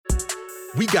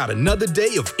We got another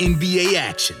day of NBA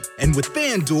action. And with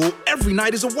FanDuel, every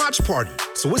night is a watch party.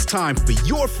 So it's time for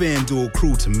your FanDuel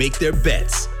crew to make their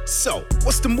bets. So,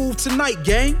 what's the move tonight,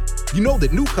 gang? You know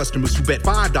that new customers who bet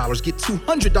 $5 get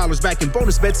 $200 back in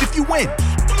bonus bets if you win.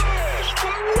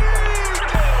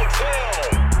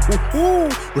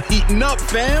 Woohoo! We're heating up,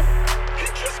 fam. You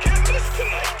just can't miss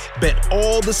tonight. Bet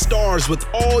all the stars with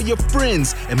all your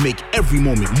friends and make every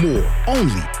moment more.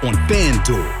 Only on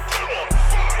FanDuel.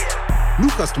 New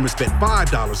customers bet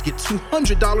 $5 get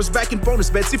 $200 back in bonus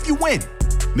bets if you win.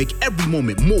 Make every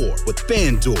moment more with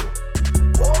FanDuel.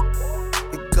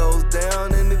 It goes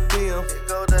down in the DM.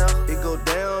 It go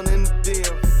down in the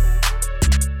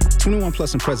DM. 21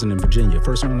 plus and present in Virginia.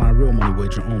 First online real money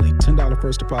wager only. $10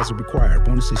 first deposit required.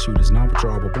 Bonus issued is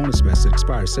non-withdrawable bonus vest that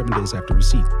expires 7 days after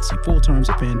receipt. See full terms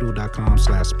at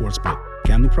FanDuel.com/sportsbook.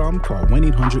 Gambling problem? Call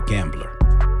 1-800-GAMBLER.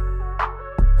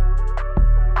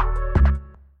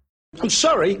 I'm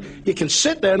sorry, you can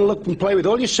sit there and look and play with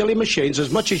all your silly machines as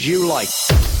much as you like.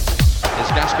 Is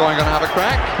Gascoigne going to have a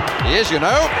crack? He is, you know.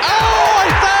 Oh, I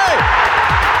say!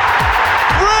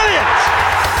 Brilliant!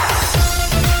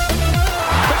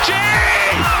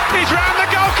 He's round the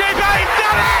goalkeeper, he's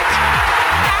done it!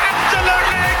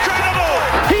 Absolutely incredible!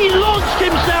 He launched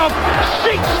himself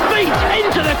 6 feet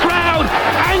into the crowd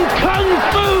and kung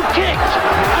fu kicked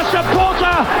a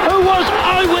supporter who was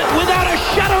without a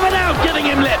shadow of a doubt giving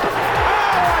him lip.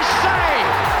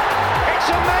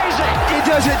 He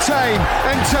does it tame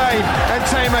and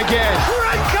tame again.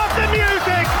 Crank up the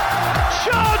music!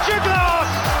 Charge your glass!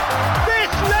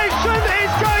 This nation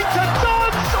is going to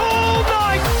dance all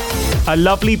night! A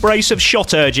lovely brace of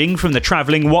shot urging from the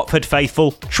travelling Watford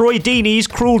faithful. Troy Deeney's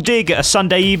cruel dig at a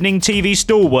Sunday evening TV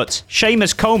stalwart.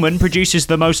 Seamus Coleman produces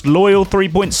the most loyal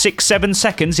 3.67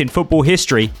 seconds in football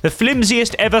history. The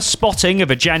flimsiest ever spotting of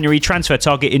a January transfer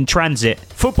target in transit.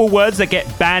 Football words that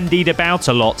get bandied about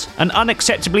a lot. An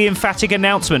unacceptably emphatic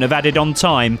announcement of added on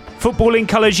time. Footballing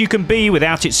colours you can be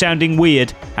without it sounding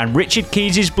weird. And Richard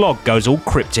Keys' blog goes all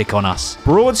cryptic on us.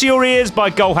 Brought to your ears by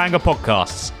Goalhanger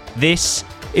Podcasts. This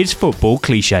is Football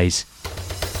Clichés.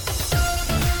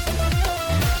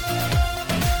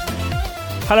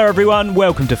 Hello everyone,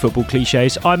 welcome to Football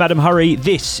Clichés. I'm Adam Hurrey,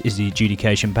 this is the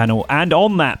Adjudication Panel, and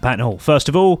on that panel, first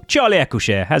of all, Charlie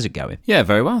Eccleshare. How's it going? Yeah,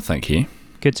 very well, thank you.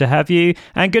 Good to have you,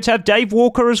 and good to have Dave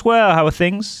Walker as well. How are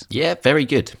things? Yeah, very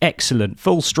good. Excellent,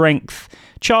 full strength.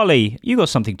 Charlie, you got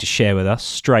something to share with us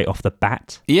straight off the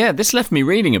bat. Yeah, this left me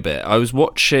reading a bit. I was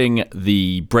watching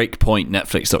the Breakpoint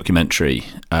Netflix documentary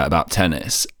about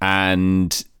tennis,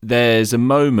 and there's a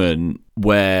moment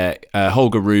where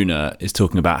Holger Rune is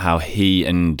talking about how he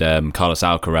and Carlos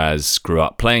Alcaraz grew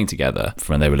up playing together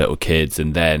from when they were little kids,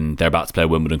 and then they're about to play a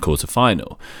Wimbledon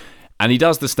quarter-final. And he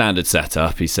does the standard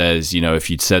setup. He says, you know, if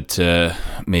you'd said to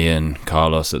me and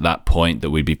Carlos at that point that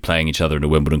we'd be playing each other in a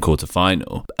Wimbledon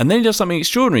quarter-final. And then he does something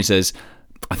extraordinary. He says,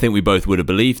 I think we both would have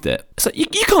believed it. It's like,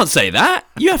 you can't say that.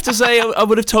 You have to say, I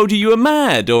would have told you were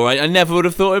mad, or I never would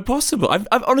have thought it possible. I've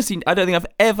honestly, I don't think I've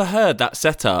ever heard that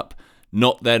setup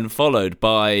not then followed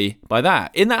by that.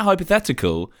 In that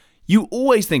hypothetical, you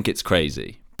always think it's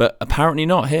crazy, but apparently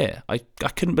not here. I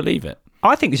couldn't believe it.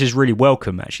 I think this is really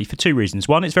welcome, actually, for two reasons.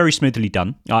 One, it's very smoothly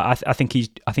done. I think he's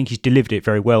delivered it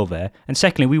very well there. And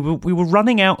secondly, we were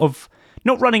running out of,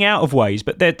 not running out of ways,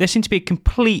 but there seemed to be a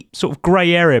complete sort of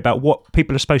grey area about what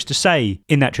people are supposed to say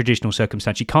in that traditional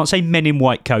circumstance. You can't say men in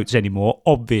white coats anymore,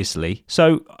 obviously.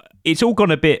 So it's all gone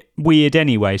a bit weird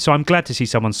anyway. So I'm glad to see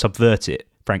someone subvert it,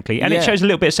 frankly. And It shows a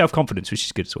little bit of self-confidence, which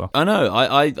is good as well. I know.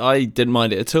 I didn't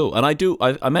mind it at all. And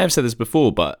I may have said this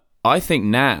before, but I think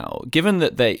now, given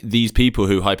that these people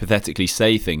who hypothetically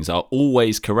say things are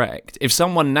always correct, if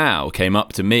someone now came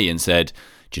up to me and said,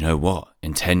 do you know what,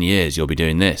 in 10 years you'll be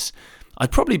doing this,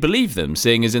 I'd probably believe them,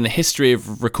 seeing as in the history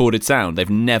of recorded sound, they've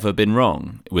never been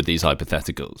wrong with these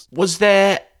hypotheticals. Was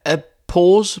there a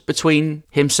pause between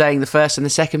him saying the first and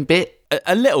the second bit?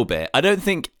 A little bit. I don't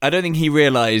think he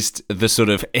realised the sort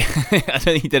of... I don't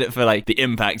think he did it for, like, the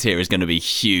impact here is going to be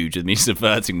huge with me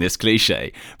subverting this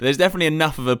cliche. But there's definitely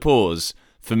enough of a pause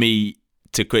for me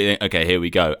to quickly think, okay, here we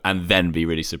go, and then be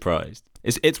really surprised.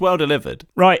 It's well delivered.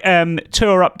 Right,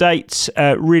 tour updates.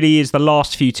 Really is the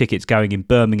last few tickets going in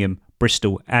Birmingham,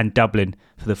 Bristol and Dublin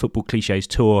for the Football Clichés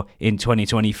Tour in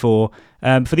 2024.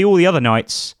 For all the other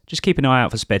nights, just keep an eye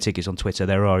out for spare tickets on Twitter.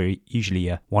 There are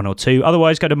usually one or two.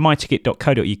 Otherwise, go to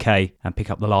myticket.co.uk and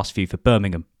pick up the last few for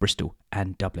Birmingham, Bristol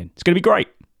and Dublin. It's going to be great.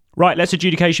 Right, let's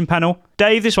Adjudication Panel.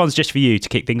 Dave, this one's just for you to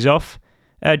kick things off.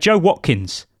 Joe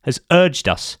Watkins has urged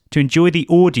us to enjoy the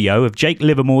audio of Jake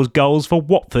Livermore's goals for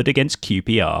Watford against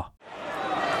QPR.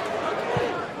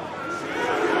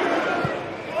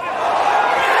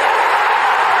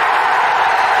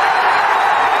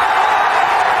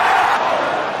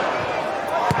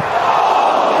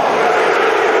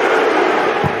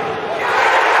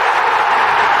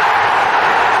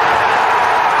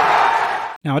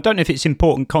 Now, I don't know if it's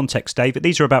important context, Dave, but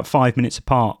these are about 5 minutes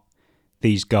apart,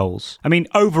 these goals. I mean,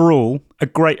 overall, a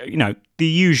great, the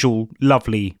usual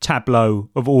lovely tableau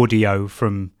of audio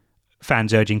from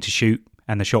fans urging to shoot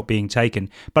and the shot being taken.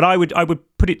 But I would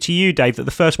put it to you, Dave, that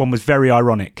the first one was very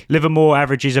ironic. Livermore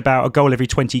averages about a goal every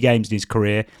 20 games in his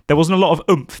career. There wasn't a lot of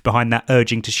oomph behind that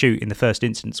urging to shoot in the first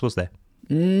instance, was there?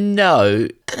 No. I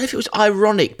don't know if it was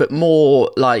ironic, but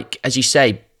more like, as you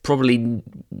say, probably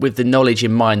with the knowledge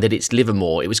in mind that it's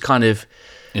Livermore. It was kind of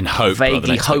in hope,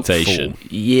 vaguely hopeful.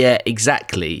 Yeah,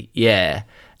 exactly. Yeah.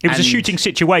 It was a shooting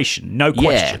situation, no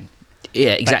question.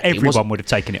 Yeah, exactly. Everyone would have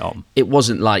taken it on. It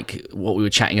wasn't like what we were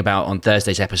chatting about on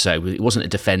Thursday's episode. It wasn't a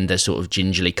defender sort of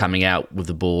gingerly coming out with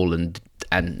the ball and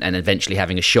eventually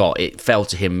having a shot. It fell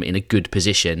to him in a good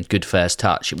position, good first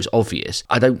touch. It was obvious.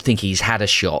 I don't think he's had a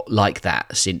shot like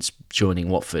that since joining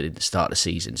Watford at the start of the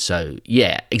season. So,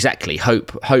 yeah, exactly.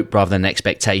 Hope rather than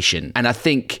expectation. And I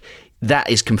think that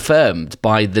is confirmed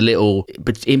by the little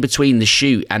in between the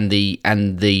shoot and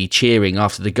the cheering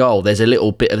after the goal. There's a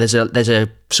little bit of there's a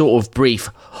sort of brief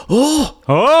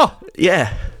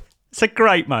yeah. It's a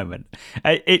great moment.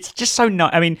 It's just so nice.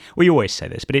 I mean, we always say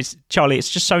this, but it's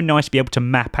just so nice to be able to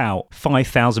map out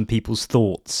 5,000 people's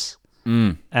thoughts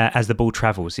as the ball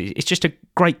travels. It's just a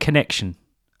great connection.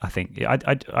 I think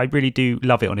I really do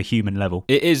love it on a human level.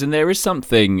 It is, and there is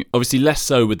something obviously less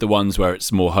so with the ones where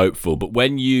it's more hopeful, but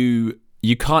when you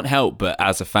can't help but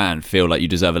as a fan feel like you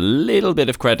deserve a little bit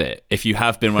of credit if you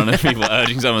have been one of the people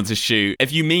urging someone to shoot.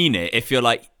 If you mean it, if you're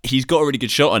like, he's got a really good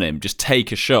shot on him, just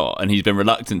take a shot, and he's been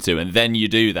reluctant to, and then you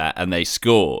do that and they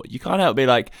score, you can't help but be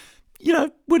like,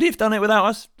 would he have done it without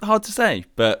us? Hard to say.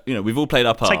 But, we've all played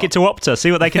our part. Take it to Opta,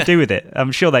 see what they can do with it.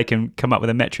 I'm sure they can come up with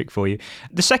a metric for you.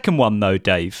 The second one, though,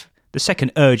 Dave, the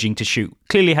second urging to shoot,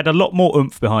 clearly had a lot more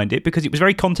oomph behind it because it was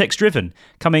very context-driven,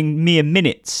 coming mere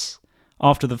minutes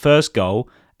after the first goal,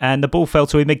 and the ball fell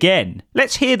to him again.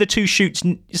 Let's hear the two shoots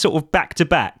sort of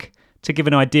back-to-back to give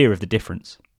an idea of the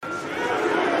difference.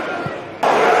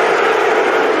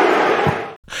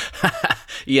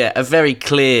 Yeah, a very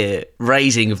clear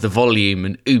raising of the volume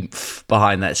and oomph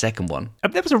behind that second one.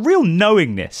 There was a real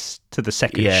knowingness to the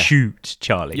second shoot,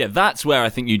 Charlie. Yeah, that's where I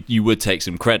think you would take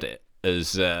some credit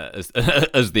as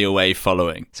the away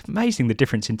following. It's amazing the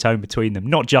difference in tone between them,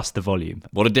 not just the volume.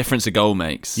 What a difference a goal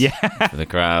makes for the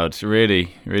crowd. It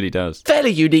really, really does.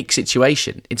 Fairly unique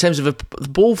situation in terms of the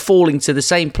ball falling to the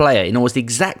same player in almost the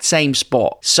exact same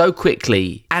spot so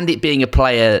quickly, and it being a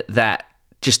player that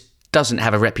just doesn't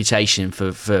have a reputation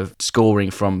for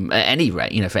scoring from any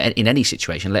range, in any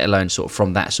situation, let alone sort of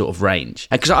from that sort of range.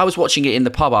 Because I was watching it in the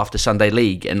pub after Sunday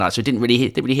League, and so I didn't really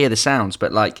hear the sounds,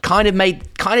 but kind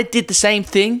of did the same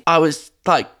thing. I was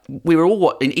like, we were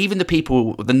all, and even the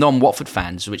people, the non-Watford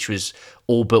fans, which was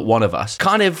all but one of us,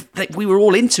 kind of we were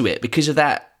all into it because of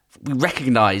that. We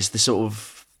recognised the sort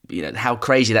of how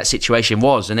crazy that situation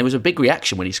was, and there was a big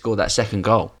reaction when he scored that second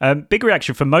goal. Big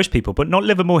reaction from most people, but not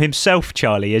Livermore himself,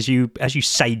 Charlie, as you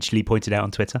sagely pointed out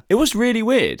on Twitter. It was really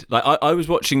weird. Like I was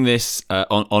watching this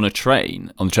on the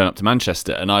train up to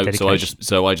Manchester, and I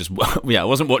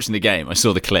wasn't watching the game. I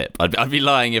saw the clip. I'd be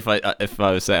lying if I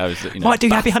was saying I was. Might do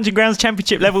Happy Hunting Grounds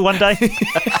Championship level one day.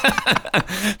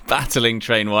 Battling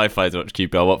train Wi-Fi to watch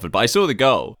QPR Watford, but I saw the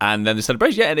goal and then the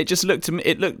celebration. And it just looked to me.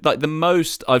 It looked like the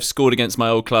most I've scored against my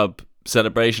old club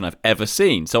celebration I've ever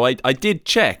seen. So I did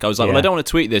check. I was like, well, I don't want to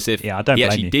tweet this if he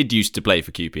actually did used to play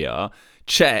for QPR.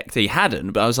 Checked, he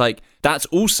hadn't, but I was like, that's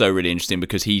also really interesting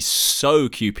because he's so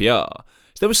QPR.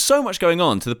 So there was so much going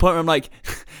on to the point where I'm like,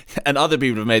 and other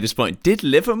people have made this point, did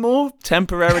Livermore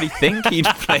temporarily think he'd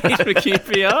played for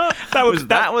QPR?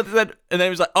 And then he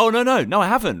was like, oh, no, I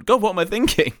haven't. God, what am I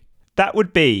thinking? That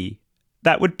would be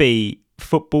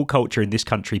football culture in this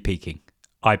country peaking,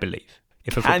 I believe.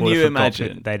 If a footballer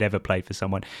forgot they'd ever played for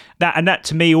someone. That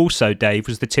to me also, Dave,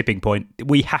 was the tipping point.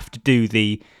 We have to do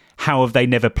the how have they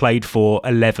never played for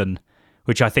 11,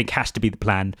 which I think has to be the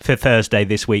plan for Thursday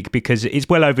this week because it's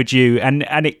well overdue and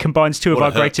it combines two of our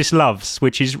greatest loves,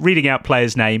 which is reading out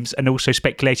players' names and also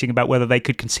speculating about whether they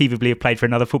could conceivably have played for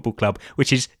another football club,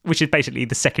 which is basically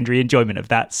the secondary enjoyment of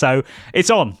that. So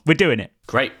it's on. We're doing it.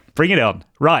 Great. Bring it on.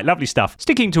 Right, lovely stuff.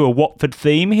 Sticking to a Watford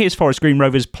theme, here's Forest Green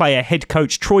Rovers player head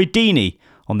coach Troy Deeney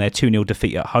on their 2-0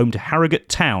 defeat at home to Harrogate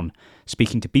Town,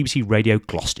 speaking to BBC Radio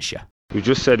Gloucestershire. We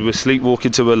just said we're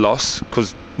sleepwalking to a loss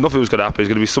because nothing was going to happen. It's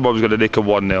going to be someone was going to nick a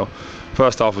 1-0.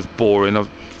 First half was boring. I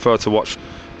prefer to watch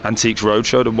Antiques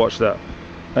Roadshow than watch that.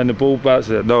 And the ball bounced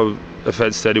there. No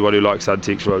offence to anyone who likes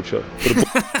Antiques Roadshow.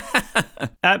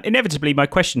 Inevitably, my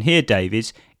question here, Dave,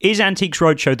 is Antiques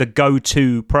Roadshow the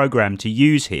go-to programme to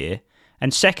use here?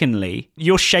 And secondly,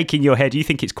 you're shaking your head. You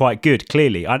think it's quite good,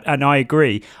 clearly. And I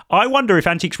agree. I wonder if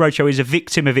Antiques Roadshow is a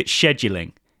victim of its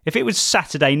scheduling. If it was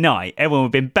Saturday night, everyone would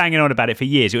have been banging on about it for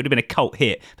years. It would have been a cult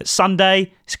hit. But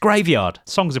Sunday, it's graveyard.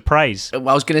 Songs of Praise. I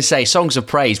was going to say, Songs of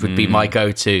Praise would be my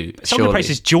go-to. Songs of Praise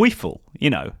is joyful,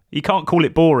 you know. You can't call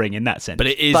it boring in that sense. But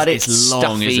it's long,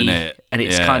 stuffy, isn't it? And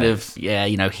it's kind of,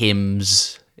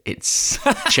 hymns. It's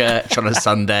church on a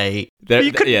Sunday.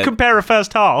 You couldn't compare a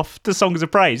first half to Songs of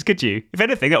Praise, could you? If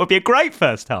anything, that would be a great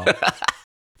first half.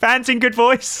 Fans in good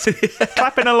voice,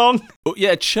 clapping along. Well,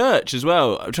 yeah, church as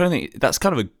well. I'm trying to think. That's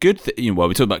kind of a good thing. Well,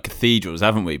 we talked about cathedrals,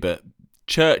 haven't we? But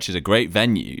churches are great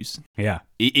venues. Yeah.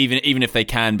 Even if they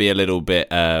can be a little bit,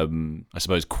 I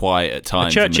suppose, quiet at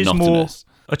times.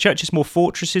 Are churches more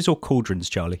fortresses or cauldrons,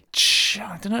 Charlie?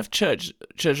 I don't know if churches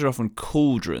are often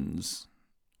cauldrons.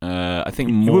 I think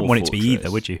more. You wouldn't want fortress. it to be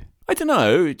either, would you? I don't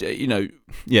know.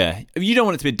 Yeah. You don't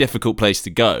want it to be a difficult place to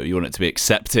go. You want it to be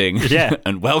accepting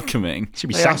and welcoming. It should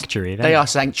be sanctuary. They are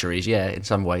sanctuaries, in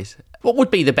some ways. What would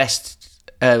be the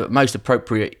best, most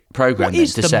appropriate programme? What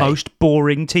is the most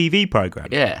boring TV programme?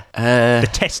 Yeah. The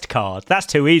test card. That's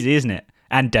too easy, isn't it?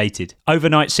 And dated.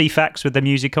 Overnight CFAX with the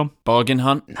music on. Bargain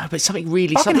Hunt. No, but something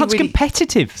really... Bargain Hunt's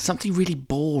competitive. Something really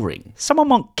boring. Someone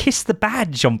want Kiss the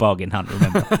Badge on Bargain Hunt,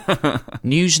 remember?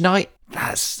 Newsnight.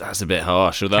 That's a bit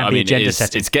harsh. Although,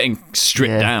 it's getting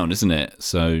stripped down, isn't it?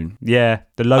 So yeah,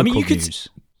 the local news.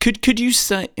 Could you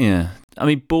say? Yeah, I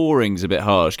mean, boring's a bit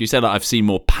harsh. Could you say that I've seen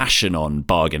more passion on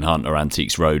Bargain Hunt or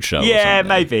Antiques Roadshow? Yeah,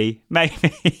 maybe.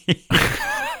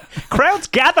 Crowds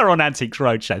gather on Antiques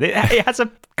Roadshow. It has a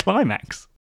climax.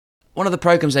 One of the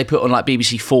programmes they put on like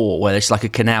BBC 4 where it's like a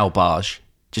canal barge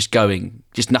just going,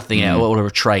 just nothing else, or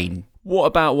a train. What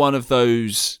about one of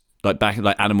those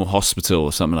like Animal Hospital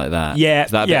or something like that? Yeah,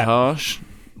 is that a bit harsh?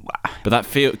 But that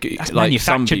feels like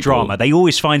manufactured drama. They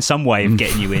always find some way of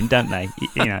getting you in, don't they?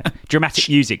 Dramatic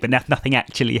music, but nothing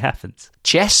actually happens.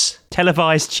 Chess,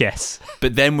 televised chess.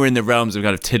 But then we're in the realms of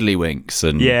kind of tiddlywinks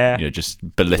and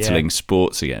just belittling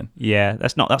sports again. Yeah,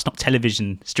 that's not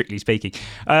television, strictly speaking.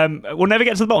 We'll never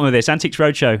get to the bottom of this. Antiques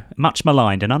Roadshow, much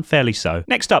maligned and unfairly so.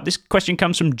 Next up, this question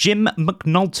comes from Jim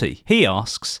McNulty. He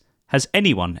asks, has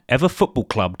anyone ever football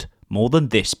clubbed more than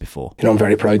this before? I'm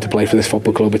very proud to play for this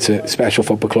football club. It's a special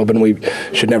football club, and we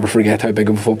should never forget how big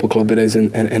of a football club it is in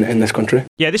this country.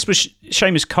 Yeah, this was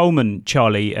Seamus Coleman,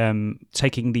 Charlie,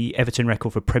 taking the Everton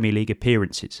record for Premier League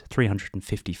appearances,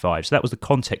 355. So that was the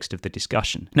context of the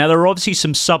discussion. Now, there are obviously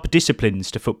some sub-disciplines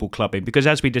to football clubbing, because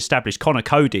as we'd established, Conor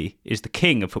Cody is the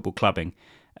king of football clubbing.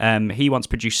 He once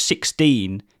produced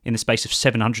 16 in the space of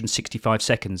 765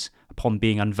 seconds upon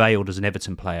being unveiled as an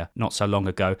Everton player not so long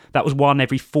ago. That was one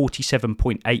every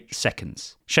 47.8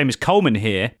 seconds. Seamus Coleman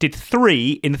here did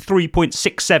 3 in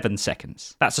 3.67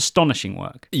 seconds. That's astonishing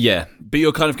work. Yeah, but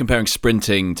you're kind of comparing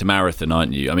sprinting to marathon,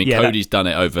 aren't you? I mean, Cody's done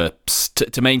it over...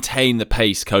 To maintain the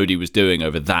pace Cody was doing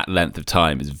over that length of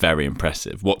time is very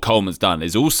impressive. What Coleman's done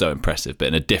is also impressive, but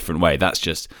in a different way. That's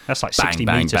like bang, 60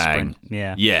 bang, metre bang.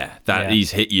 sprint.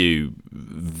 He's hit you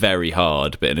very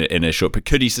hard, but in a short... But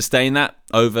could he sustain that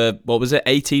over,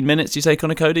 18 minutes, you say,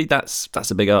 Conor Cody? That's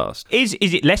a big ask. Is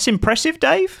it less impressive,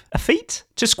 Dave? A feat?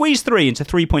 To squeeze 3 into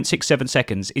 3.67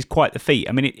 seconds is quite the feat.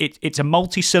 I mean, it's a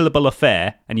multi-syllable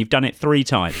affair, and you've done it 3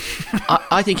 times.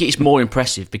 I think it's more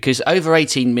impressive because over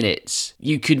 18 minutes,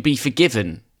 you could be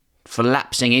forgiven for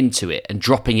lapsing into it and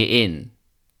dropping it in.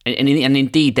 And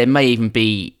indeed, it may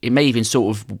even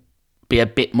sort of be a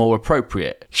bit more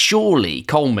appropriate. Surely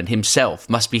Coleman himself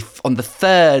must be on the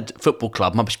third football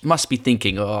club, must be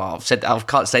thinking, I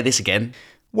can't say this again.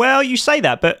 Well, you say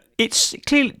that, but it's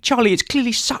clearly, Charlie, it's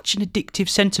clearly such an addictive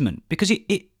sentiment because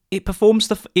it performs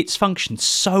its function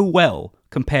so well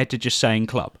compared to just saying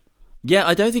club. Yeah,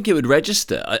 I don't think it would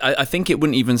register. I think it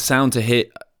wouldn't even sound to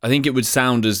hit. I think it would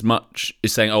sound as much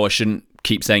as saying, I shouldn't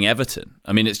keep saying Everton.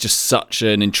 I mean, it's just such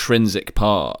an intrinsic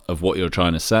part of what you're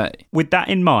trying to say. With that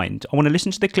in mind, I want to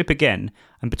listen to the clip again,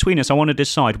 and between us, I want to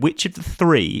decide which of the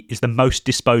 3 is the most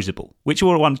disposable. Which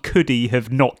one could he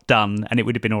have not done, and it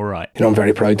would have been all right? I'm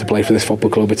very proud to play for this football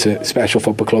club. It's a special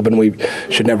football club, and we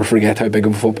should never forget how big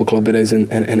of a football club it is in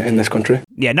this country.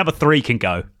 Yeah, number 3 can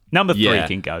go. Number 3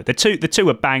 can go. The two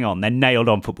are bang on. They're nailed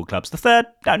on football clubs. The third,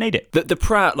 don't need it. The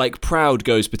proud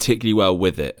goes particularly well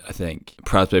with it, I think.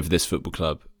 Proud to play for this football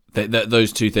club.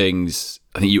 Those 2 things,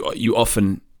 I think you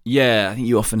often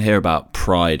hear about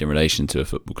pride in relation to a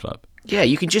football club. Yeah,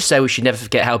 you can just say we should never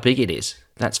forget how big it is.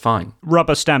 That's fine.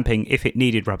 Rubber stamping, if it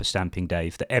needed rubber stamping,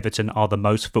 Dave, that Everton are the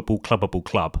most football clubbable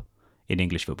club in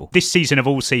English football. This season of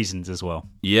all seasons as well.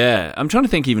 Yeah, I'm trying to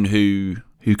think even who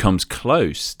comes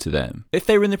close to them. If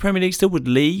they were in the Premier League still, would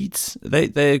Leeds?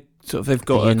 They're sort of they've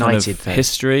got a kind of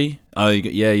history. Oh,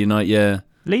 United, yeah.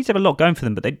 Leeds have a lot going for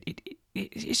them, but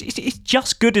it's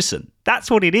just Goodison.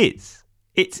 That's what it is.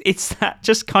 It's that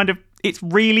just kind of, it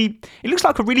looks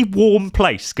like a really warm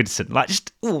place, Goodison. Like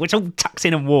just, it's all tucked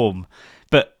in and warm,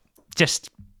 but just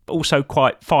also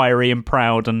quite fiery and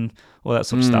proud and all that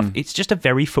sort of stuff. It's just a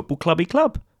very football clubby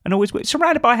club. And always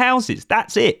surrounded by houses.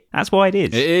 That's it. That's why it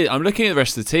is. It is. I'm looking at the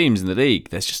rest of the teams in the league.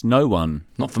 There's just no one.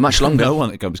 Not for much longer. No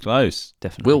one that comes close.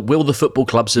 Definitely. Will the football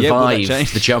club survive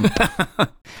the jump?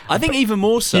 I think even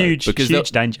more so.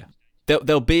 Huge danger.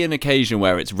 There'll be an occasion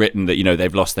where it's written that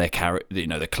they've lost their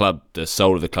the club, the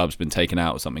soul of the club's been taken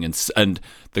out or something, and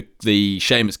the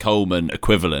Seamus Coleman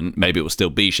equivalent, maybe it will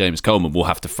still be Seamus Coleman, will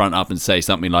have to front up and say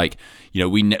something like,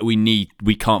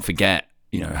 we can't forget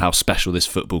how special this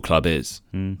football club is.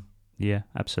 Yeah,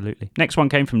 absolutely. Next one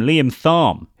came from Liam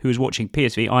Tharm, who was watching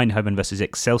PSV Eindhoven versus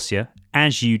Excelsior,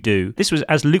 as you do. This was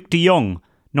as Luc de Jong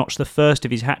notched the first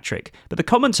of his hat-trick, but the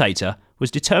commentator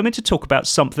was determined to talk about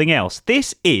something else.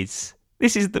 This is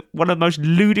one of the most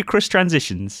ludicrous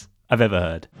transitions I've ever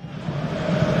heard.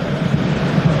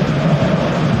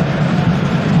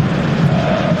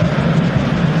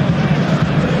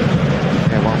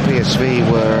 Yeah, while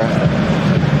PSV were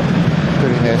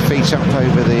putting their feet up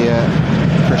over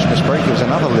the Christmas break, it was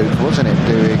another Luke, wasn't it,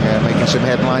 making some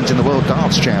headlines in the World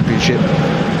Darts Championship.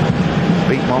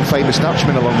 Beat one famous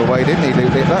Dutchman along the way, didn't he,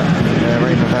 Luke Littler?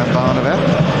 Raymond van Barneveld.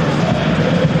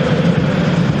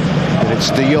 But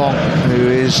it's de Jong who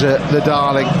is the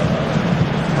darling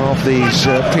of these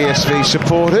PSV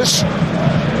supporters.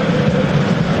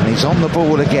 And he's on the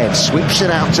ball again, sweeps it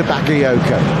out to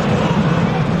Bakayoko.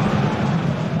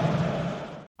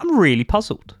 I'm really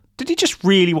puzzled. Did he just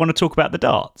really want to talk about the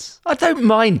darts? I don't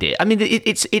mind it. I mean,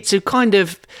 it's a kind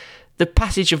of the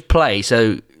passage of play.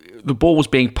 So the ball's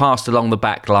being passed along the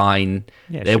back line.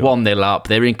 Yeah, they're 1-0 up.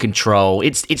 They're in control.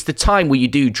 It's the time where you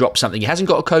do drop something. He hasn't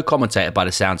got a co-commentator by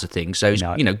the sounds of things. So he's,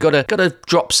 gotta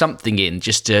drop something in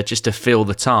just to fill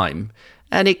the time.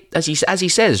 And as he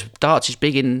says, darts is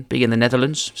big in the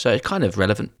Netherlands, so it's kind of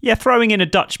relevant. Yeah, throwing in a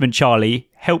Dutchman, Charlie,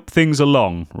 help things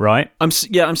along, right? I'm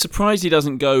surprised he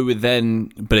doesn't go with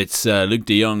but it's Luc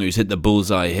de Jong who's hit the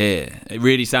bullseye here. It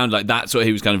really sounded like that's what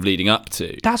he was kind of leading up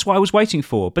to. That's what I was waiting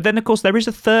for. But then, of course, there is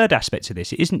a third aspect to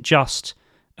this. It isn't just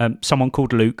someone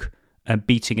called Luc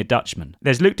beating a Dutchman.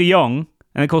 There's Luc de Jong,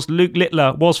 and of course, Luc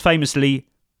Littler was famously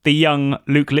the young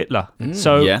Luc Littler.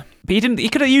 So, yeah. But he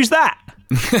could have used that.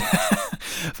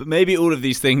 But maybe all of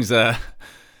these things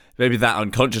maybe that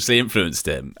unconsciously influenced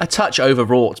him. A touch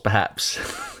overwrought, perhaps.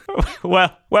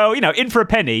 well, in for a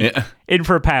penny, in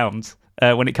for a pound.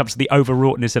 When it comes to the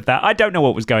overwrougtness of that, I don't know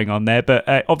what was going on there, but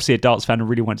obviously a darts fan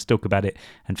really wants to talk about it,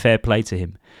 and fair play to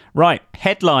him. Right,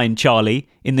 headline, Charlie,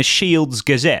 in the Shields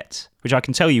Gazette, which I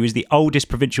can tell you is the oldest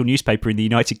provincial newspaper in the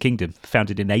United Kingdom,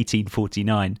 founded in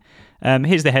 1849.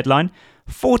 Here's the headline.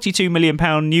 £42 million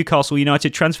Newcastle United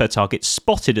transfer target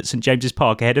spotted at St James's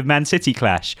Park ahead of Man City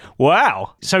clash.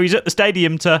 Wow. So he's at the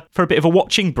stadium for a bit of a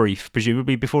watching brief,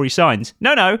 presumably before he signs.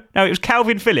 No, it was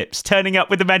Calvin Phillips turning up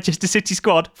with the Manchester City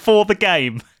squad for the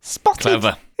game. Spotted.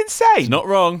 Clever. Insane. It's not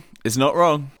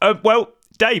wrong. Well,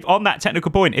 Dave, on that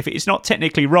technical point, if it's not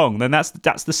technically wrong, then that's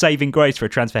the saving grace for a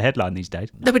transfer headline these days.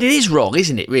 No, but it is wrong,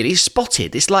 isn't it, really? It's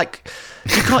spotted. It's like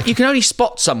you can only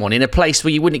spot someone in a place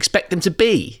where you wouldn't expect them to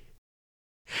be.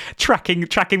 Tracking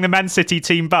the Man City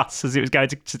team bus as it was going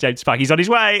to St James's Park. He's on his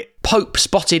way. Pope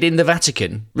spotted in the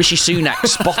Vatican. Rishi Sunak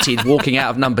spotted walking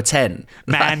out of number 10.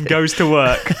 Man goes to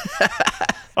work.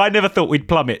 I never thought we'd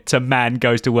plummet to man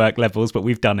goes to work levels, but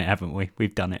we've done it, haven't we?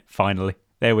 We've done it, finally.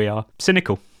 There we are.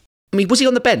 Cynical. I mean, was he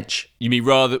on the bench? You mean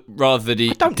rather did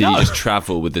he just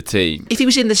travel with the team? If he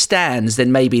was in the stands,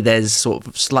 then maybe there's sort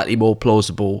of slightly more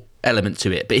plausible element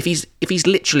to it. But if he's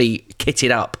literally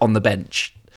kitted up on the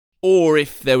bench... Or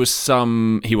if there was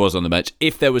he was on the bench,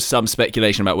 if there was some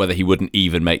speculation about whether he wouldn't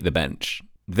even make the bench,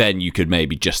 then you could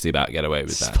maybe just about get away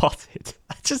with that. Spotted.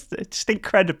 Just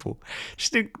incredible.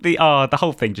 Just the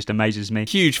whole thing just amazes me.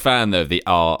 Huge fan, though, of the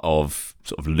art of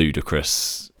sort of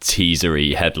ludicrous,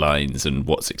 teasery headlines and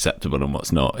what's acceptable and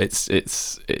what's not.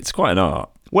 It's quite an art.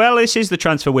 Well, this is the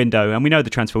transfer window, and we know the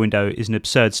transfer window is an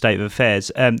absurd state of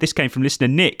affairs. This came from listener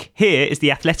Nick. Here is The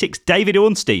Athletic's David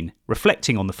Ornstein,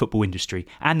 reflecting on the football industry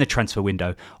and the transfer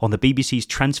window on the BBC's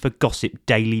Transfer Gossip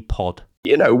Daily Pod.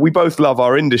 you know, we both love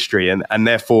our industry, and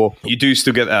therefore you do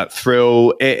still get that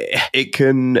thrill. It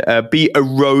can be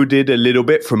eroded a little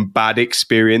bit from bad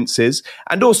experiences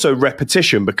and also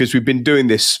repetition, because we've been doing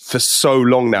this for so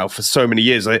long now, for so many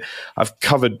years. I've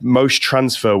covered most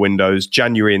transfer windows,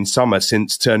 January and summer,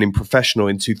 since turning professional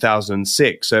in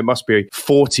 2006. So it must be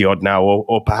 40 odd now,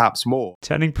 or perhaps more.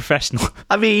 Turning professional.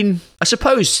 I mean, I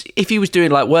suppose if he was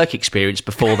doing like work experience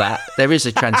before that, there is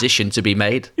a transition to be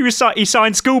made. He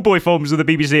signed schoolboy forms with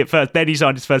the BBC at first, then he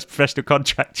signed his first professional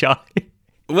contract, Charlie.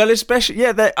 Well, especially,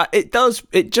 it does,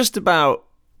 it just about,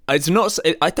 it's not,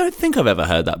 I don't think I've ever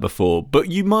heard that before, but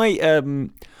you might,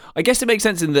 I guess it makes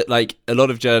sense in that, like, a lot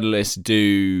of journalists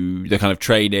do the kind of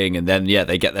training and then,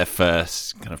 they get their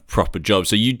first kind of proper job.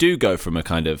 So you do go from a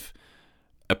kind of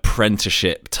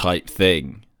apprenticeship type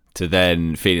thing to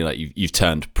then feeling like you've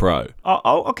turned pro.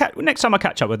 Next time I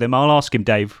catch up with him, I'll ask him,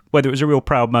 Dave, whether it was a real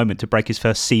proud moment to break his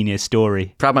first senior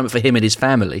story. Proud moment for him and his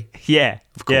family. Yeah,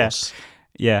 of course.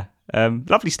 Yeah.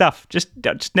 Lovely stuff. Just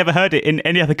never heard it in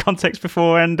any other context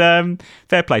before, and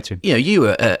fair play to him. You know, you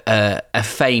were a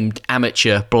famed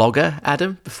amateur blogger,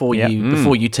 Adam, before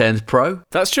you turned pro.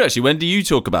 That's true, actually. When do you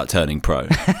talk about turning pro?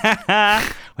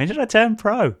 When did I turn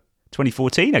pro?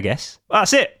 2014, I guess. Well,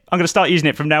 that's it. I'm going to start using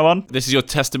it from now on. This is your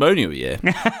testimonial year.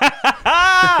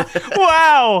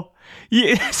 Wow.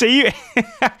 You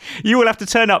will have to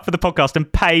turn up for the podcast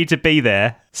and pay to be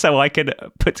there so I can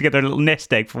put together a little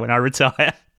nest egg for when I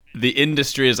retire. The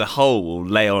industry as a whole will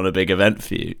lay on a big event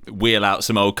for you. Wheel out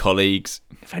some old colleagues.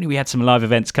 If only we had some live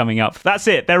events coming up. That's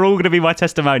it. They're all going to be my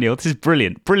testimonial. This is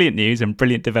brilliant. Brilliant news and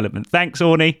brilliant development. Thanks,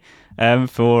 Orny,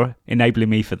 for enabling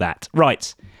me for that.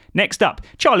 Right. Next up,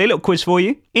 Charlie, a little quiz for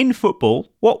you. In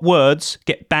football, what words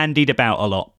get bandied about a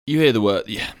lot? You hear the word,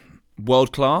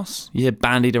 world class. You hear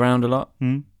bandied around a lot.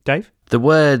 Dave? The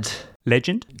word...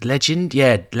 Legend? Legend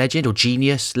or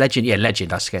genius.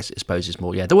 Legend, I suppose is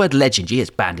more. Yeah, the word legend, it's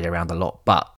bandied around a lot,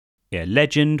 but... Yeah,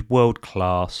 legend, world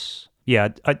class. Yeah,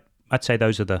 I'd say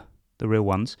those are the real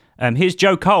ones. Here's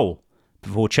Joe Cole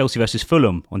before Chelsea versus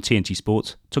Fulham on TNT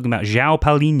Sports, talking about João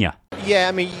Palhinha. Yeah,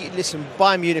 I mean, listen,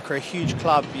 Bayern Munich are a huge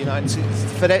club, you know, and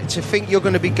to think you're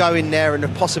going to be going there and the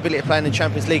possibility of playing in the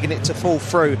Champions League and it to fall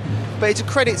through. But it's a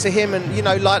credit to him, and, you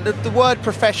know, like the word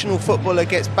professional footballer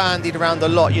gets bandied around a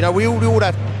lot. You know, we all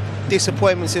have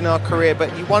disappointments in our career,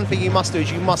 but one thing you must do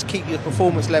is you must keep your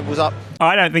performance levels up.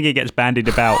 I don't think it gets bandied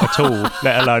about at all,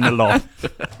 let alone a lot.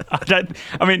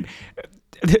 I mean,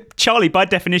 Charlie, by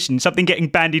definition, something getting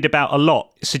bandied about a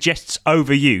lot suggests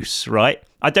overuse, right?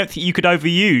 I don't think you could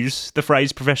overuse the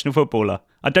phrase professional footballer.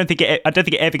 I don't think it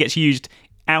ever gets used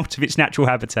out of its natural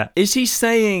habitat. Is he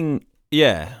saying...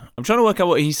 Yeah, I'm trying to work out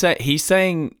what he's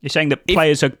saying. You're saying that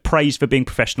players are praised for being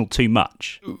professional too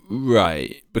much.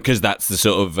 Right, because that's the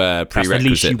sort of prerequisite. That's the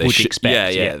least you would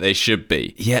expect. Yeah, they should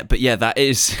be. Yeah, but that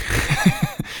is...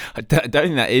 I don't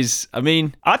think that is... I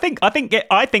mean... I think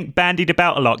bandied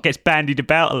about a lot gets bandied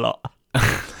about a lot.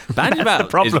 Bandied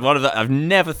about is one of the... I've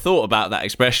never thought about that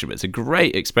expression, but it's a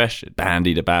great expression.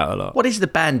 Bandied about a lot. What is the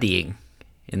bandying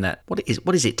in that? What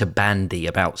is it to bandy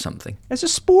about something? There's a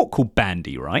sport called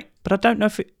bandy, right? But I don't know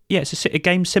if it... Yeah, it's a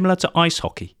game similar to ice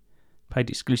hockey. Played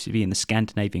exclusively in the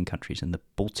Scandinavian countries and the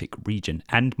Baltic region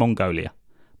and Mongolia.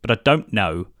 But I don't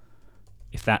know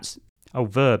if that's... Oh,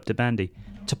 verb, to bandy.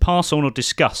 To pass on or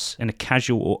discuss in a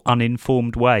casual or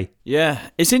uninformed way. Yeah,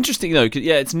 it's interesting though, because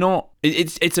it's not...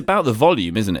 It's about the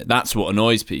volume, isn't it? That's what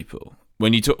annoys people.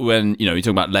 When you talk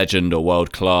about legend or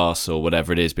world class or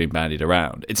whatever it is being bandied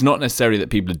around, it's not necessarily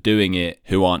that people are doing it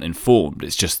who aren't informed.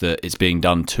 It's just that it's being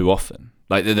done too often.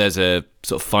 Like there's a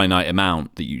sort of finite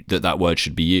amount that word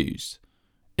should be used.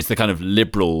 It's the kind of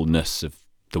liberalness of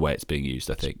the way it's being used,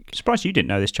 I think. Surprised you didn't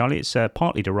know this, Charlie. It's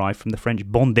partly derived from the French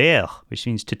bonder, which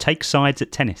means to take sides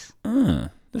at tennis. Ah,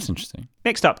 that's interesting.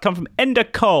 Next up, come from Ender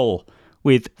Cole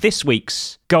with this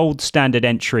week's gold standard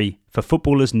entry for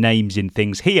footballers' names in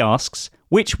things. He asks,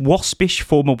 which waspish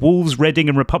former Wolves, Reading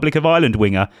and Republic of Ireland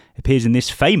winger appears in this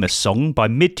famous song by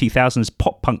mid-2000s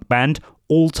pop-punk band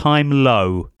All Time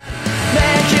Low?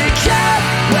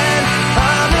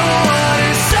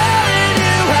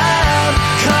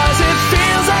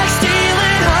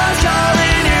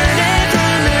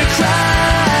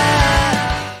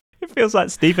 Feels like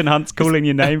Stephen Hunt's calling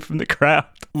your name from the crowd.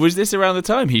 Was this around the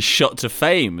time he shot to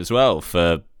fame as well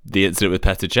for the incident with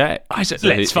Petr Cech?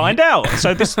 Let's find out.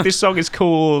 So this song is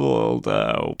called...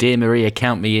 Dear Maria,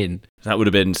 Count Me In. That would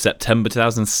have been September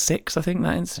 2006, I think,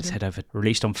 that incident. Let's head over.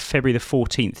 Released on February the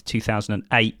 14th,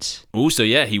 2008. Also,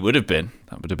 yeah, he would have been.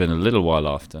 That would have been a little while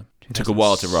after. It took a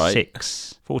while to write.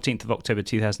 14th of October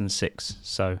 2006.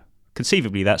 So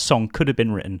conceivably that song could have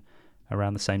been written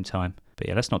around the same time. But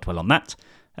yeah, let's not dwell on that.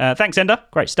 Thanks, Ender.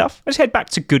 Great stuff. Let's head back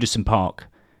to Goodison Park,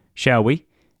 shall we?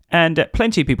 And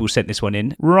plenty of people sent this one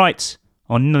in right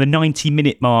on the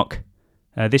 90-minute mark.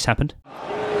 This happened.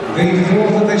 The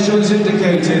fourth official has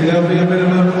indicated there'll be a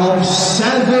minimum of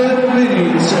 7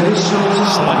 minutes additional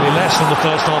time. Slightly less than the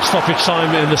first half stoppage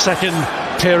time in the second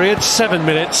period. 7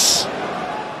 minutes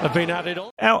have been added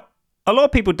on. Now, a lot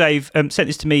of people, Dave, sent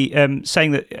this to me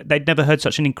saying that they'd never heard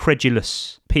such an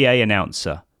incredulous PA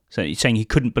announcer. So he's saying he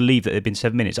couldn't believe that it had been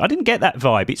 7 minutes. I didn't get that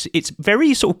vibe. It's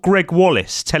very sort of Greg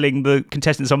Wallace telling the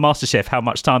contestants on MasterChef how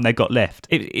much time they've got left.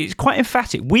 It's quite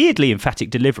emphatic, weirdly emphatic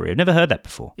delivery. I've never heard that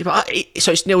before. Yeah, but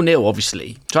so it's 0-0,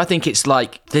 obviously. So I think it's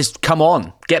like, come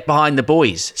on, get behind the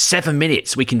boys. 7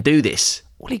 minutes, we can do this.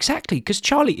 Well, exactly, because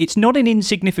Charlie, it's not an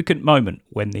insignificant moment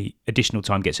when the additional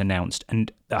time gets announced,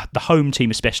 and the home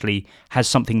team especially has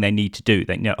something they need to do.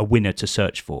 They know a winner to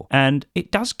search for, and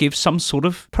it does give some sort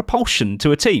of propulsion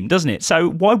to a team, doesn't it? So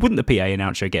why wouldn't the PA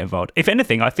announcer get involved? If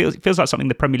anything, it feels like something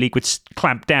the Premier League would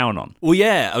clamp down on. Well,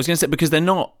 yeah, I was going to say, because they're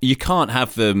not. You can't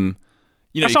have them.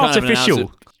 That's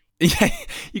artificial. Yeah,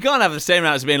 you can't have the same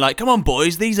announcer being like, "Come on,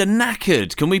 boys, these are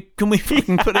knackered. Can we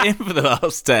fucking put it in for the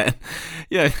last 10?"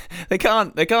 They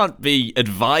can't be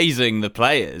advising the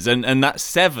players, and that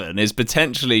 7 is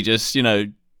potentially just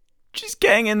just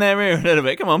getting in their ear a little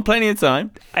bit. Come on, plenty of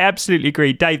time. I absolutely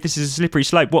agree, Dave. This is a slippery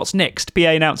slope. What's next? PA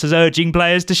announcers urging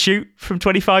players to shoot from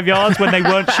 25 yards when they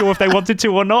weren't sure if they wanted to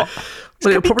or not. It's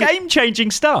going to be game-changing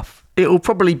stuff. It will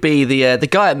probably be the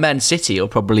guy at Man City will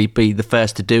probably be the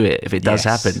first to do it if it does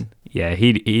happen. Yeah,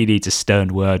 he needs a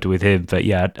stern word with him. But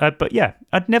yeah,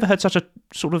 I'd never heard such a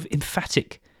sort of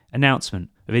emphatic announcement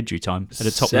of injury time at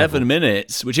a top level. 7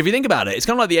 minutes, which if you think about it, it's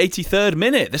kind of like the 83rd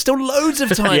minute. There's still loads of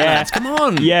time left. Come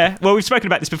on. Yeah, well, we've spoken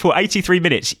about this before. 83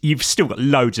 minutes, you've still got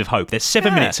loads of hope. There's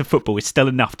 7 minutes of football. It's still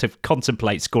enough to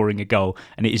contemplate scoring a goal,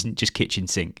 and it isn't just kitchen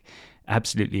sink.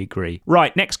 Absolutely agree.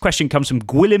 Right, next question comes from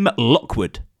Gwilym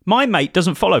Lockwood. My mate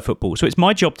doesn't follow football, so it's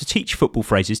my job to teach football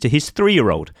phrases to his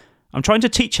 3-year-old. I'm trying to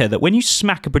teach her that when you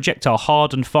smack a projectile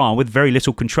hard and far with very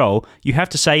little control, you have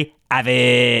to say, have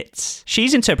it.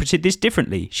 She's interpreted this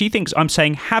differently. She thinks I'm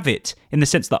saying have it in the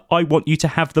sense that I want you to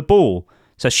have the ball.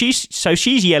 So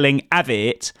she's yelling have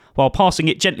it while passing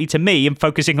it gently to me and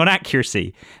focusing on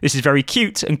accuracy. This is very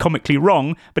cute and comically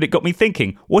wrong, but it got me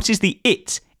thinking, what is the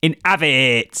it in have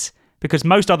it? Because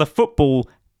most other football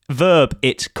verb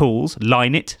it calls,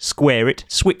 line it, square it,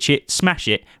 switch it, smash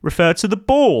it, refer to the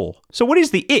ball. So what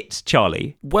is the it,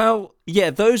 Charlie? Well, yeah,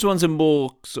 those ones are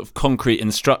more sort of concrete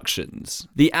instructions.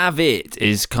 The have it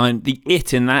is the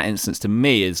it in that instance to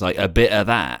me is like a bit of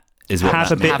that. Is what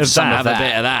have a bit of that. Have a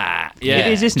bit of that. Yeah,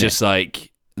 it is, isn't it? Just like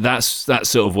that's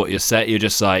sort of what you're saying. You're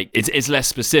just like it's less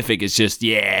specific. It's just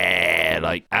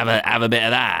like have a bit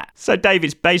of that. So Dave,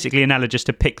 it's basically analogous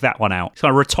to pick that one out. It's kind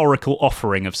of a rhetorical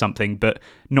offering of something, but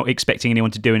not expecting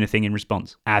anyone to do anything in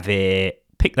response. Have it.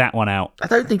 Pick that one out. I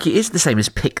don't think it is the same as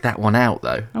pick that one out,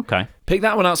 though. Okay. Pick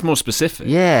that one out's more specific.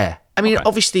 Yeah. I mean,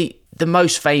 obviously, the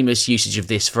most famous usage of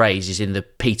this phrase is in the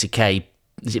Peter Kay.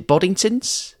 Is it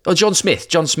Boddington's? Oh, John Smith's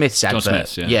advert. John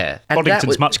Smith's, yeah.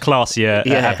 Boddington's much classier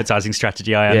advertising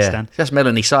strategy, I understand. That's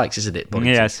Melanie Sykes, isn't it,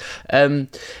 Boddington? Yes. And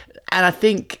I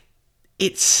think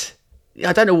it's...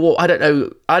 I don't know.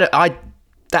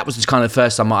 That was kind of the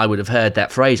first time I would have heard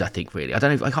that phrase, I think, really. I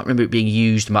can't remember it being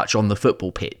used much on the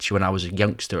football pitch when I was a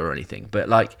youngster or anything. But,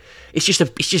 like, it's just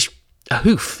a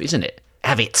hoof, isn't it?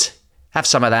 Have it. Have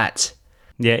some of that.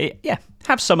 Yeah.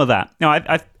 Have some of that. No,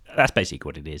 that's basically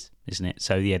what it is, isn't it?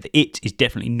 So, yeah, the it is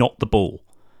definitely not the ball,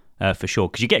 for sure,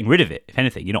 because you're getting rid of it. If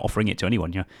anything, you're not offering it to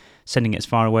anyone. You're sending it as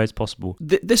far away as possible.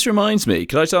 This reminds me,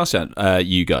 could I just ask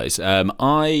you guys?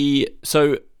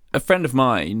 So a friend of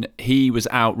mine, he was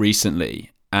out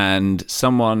recently, and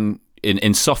someone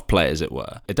in soft play, as it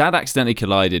were, a dad accidentally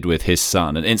collided with his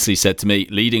son and instantly said to me,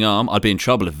 leading arm, I'd be in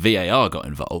trouble if VAR got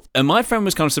involved. And my friend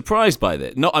was kind of surprised by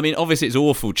that. Obviously it's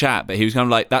awful chat, but he was kind of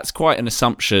like, that's quite an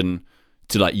assumption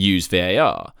to like use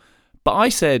VAR. But I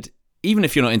said, even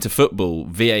if you're not into football,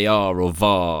 VAR or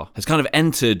VAR has kind of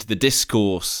entered the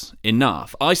discourse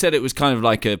enough. I said it was kind of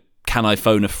like a can I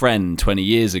phone a friend 20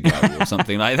 years ago or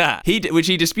something like that. Which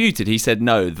he disputed. He said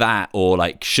no, that or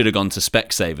like should have gone to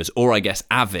Specsavers or I guess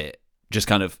Avit just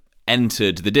kind of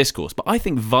entered the discourse. But I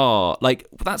think VAR, like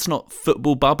that's not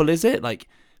football bubble, is it? Like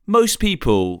most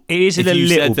people, it is if a you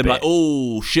little said them bit. like,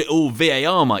 oh shit,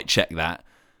 VAR might check that.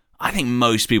 I think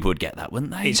most people would get that,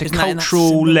 wouldn't they? It's a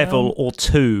cultural level or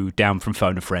two down from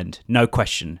phone a friend, no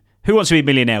question. Who Wants to Be a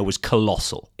Millionaire was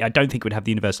colossal. I don't think it would have the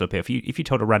universal appeal. If you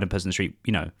told a random person in the street,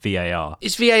 VAR.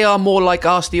 Is VAR more like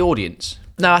Ask the Audience?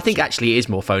 No, I think actually it is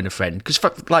more phone a friend. Because,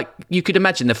 like, you could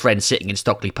imagine the friend sitting in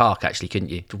Stockley Park, actually, couldn't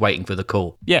you? Waiting for the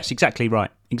call. Yes, exactly right.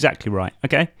 Exactly right.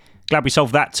 Okay. Glad we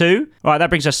solved that too. Right, that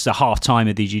brings us to half time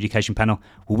of the adjudication panel.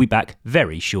 We'll be back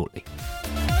very shortly.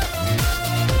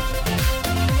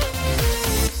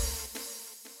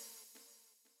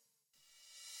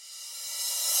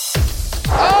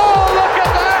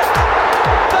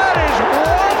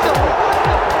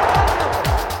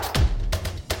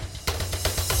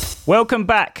 Welcome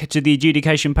back to the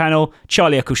adjudication panel.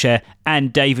 Charlie Eccleshare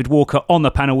and David Walker on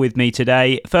the panel with me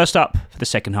today. First up for the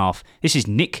second half, this is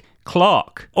Nick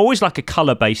Clark. Always like a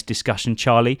colour-based discussion,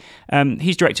 Charlie.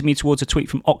 He's directed me towards a tweet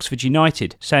from Oxford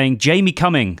United saying, Jamie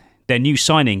Cumming, their new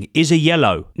signing, is a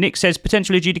yellow. Nick says,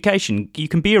 potential adjudication. You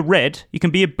can be a red, you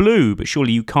can be a blue, but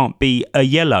surely you can't be a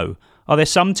yellow. Are there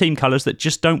some team colours that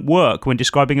just don't work when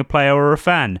describing a player or a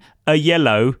fan? A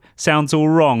yellow sounds all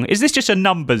wrong. Is this just a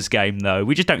numbers game, though?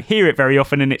 We just don't hear it very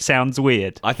often and it sounds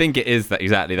weird. I think it is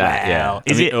exactly that, well,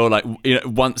 yeah. Or like,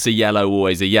 once a yellow,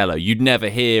 always a yellow. You'd never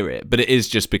hear it, but it is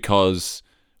just because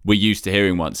we're used to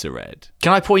hearing once a red.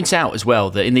 Can I point out as well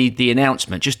that in the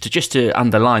announcement, just to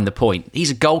underline the point,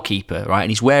 he's a goalkeeper, right?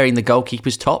 And he's wearing the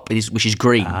goalkeeper's top, which is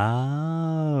green.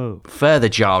 Oh. Further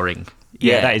jarring.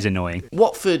 Yeah, that is annoying.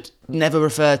 Watford never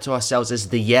referred to ourselves as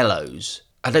the Yellows.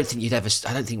 I don't think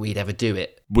we'd ever do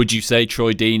it. Would you say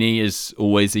Troy Deeney is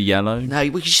always a yellow? No,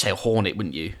 we could just say a Hornet,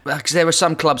 wouldn't you? Because there are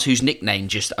some clubs whose nickname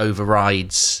just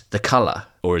overrides the colour.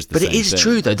 Or is the But same it is thing.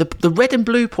 true, though. The red and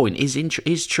blue point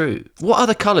is true. What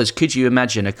other colours could you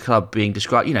imagine a club being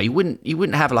described? You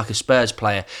wouldn't have like a Spurs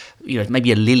player,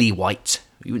 maybe a lily white.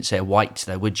 You wouldn't say a white,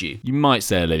 though, would you? You might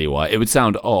say a lily white. It would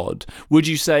sound odd. Would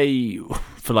you say,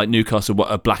 for like Newcastle,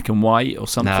 what, a black and white or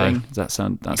something? No. Does that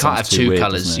sound? That You can't have two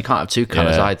colours. You can't have two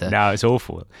colours either. No, it's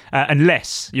awful.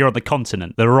 Unless you're on the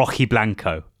continent, the Rocky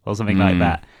Blanco or something like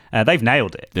that. They've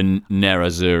nailed it. The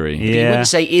Nerazzurri. Yeah. He wouldn't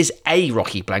say is a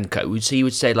Rocky Blanco. He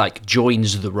would say like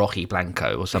joins the Rocky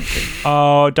Blanco or something.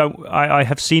 Oh, don't! I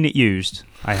have seen it used.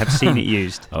 Don't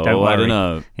worry. I don't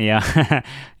know. Yeah,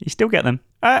 you still get them.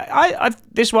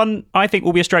 This one I think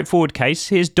will be a straightforward case.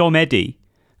 Here's Dom Eddy.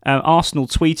 Arsenal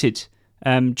tweeted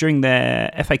during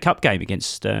their FA Cup game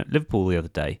against Liverpool the other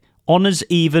day. Honours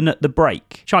even at the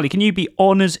break. Charlie, can you be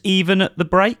honours even at the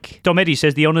break? Dom Eddy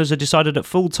says the honours are decided at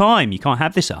full time. You can't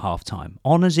have this at half time.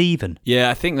 Honours even. Yeah,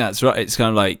 I think that's right. It's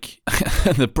kind of like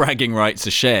the bragging rights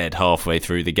are shared halfway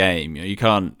through the game. You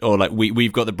can't, or like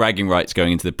we've got the bragging rights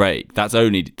going into the break. That's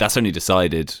only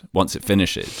decided once it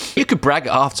finishes. You could brag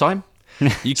at half time.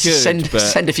 You could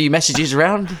send a few messages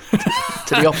around to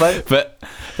the oppo. But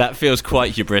that feels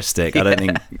quite hubristic. I don't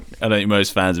think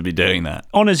most fans would be doing that.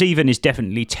 Honours even is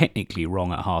definitely technically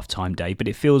wrong at half-time day, but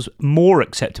it feels more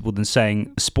acceptable than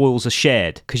saying spoils are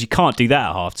shared, because you can't do that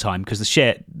at half-time because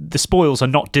the spoils are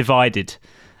not divided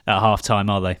at half-time,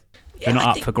 are they? They're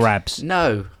not up for grabs.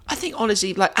 No. I think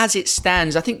honestly, like as it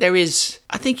stands, I think there is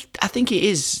I think it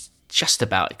is just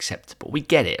about acceptable. We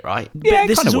get it, right? Yeah,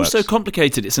 this is also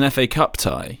complicated. It's an FA Cup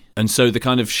tie, and so the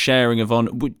kind of sharing of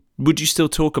honour. Would you still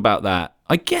talk about that?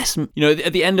 I guess, at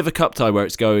the end of a cup tie where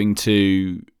it's going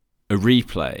to a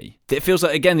replay, it feels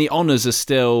like, again, the honours are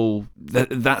still...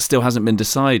 That still hasn't been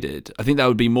decided. I think that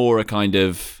would be more a kind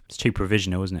of... It's too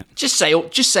provisional, isn't it? Just say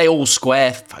all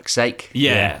square, for fuck's sake.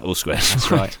 Yeah, all square. That's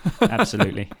right.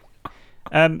 Absolutely.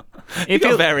 You've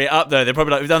got to vary it up, though. They're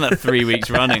probably like, we've done that 3 weeks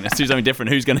running. Let's do something different.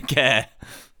 Who's going to care?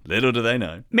 Little do they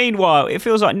know. Meanwhile, it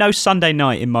feels like no Sunday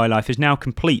night in my life is now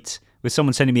complete with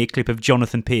someone sending me a clip of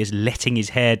Jonathan Pearce letting his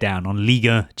hair down on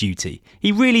Liga duty.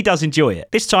 He really does enjoy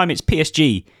it. This time it's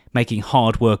PSG making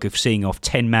hard work of seeing off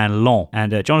 10-man Lens.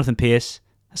 And Jonathan Pearce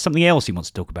has something else he wants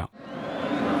to talk about.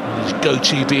 His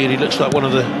goatee beard, he looks like one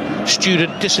of the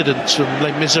student dissidents from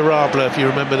Les Miserables, if you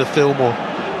remember the film, or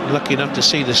lucky enough to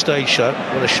see the stage show.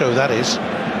 What a show that is.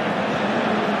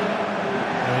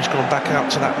 Now he's gone back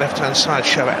out to that left-hand side,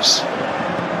 Chavez.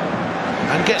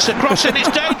 And gets across and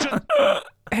it's dangerous.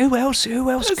 Who else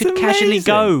could casually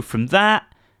go from that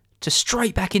to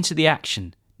straight back into the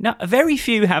action? No, very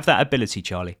few have that ability,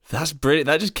 Charlie. That's brilliant.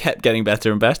 That just kept getting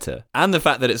better and better. And the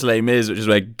fact that it's Les Mis, which is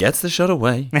where gets the shot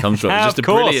away, comes from. It's just a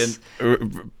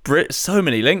brilliant... So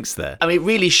many links there. I mean, it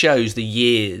really shows the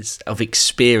years of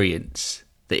experience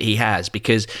that he has,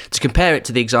 because to compare it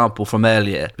to the example from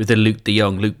earlier with the Luke de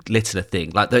Jong, Luke Littler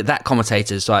thing, like that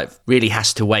commentator's like really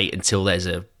has to wait until there's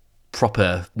a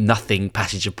proper nothing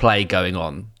passage of play going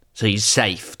on, so he's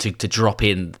safe to drop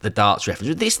in the darts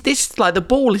reference. This like the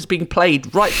ball is being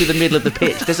played right through the middle of the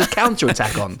pitch. There's a counter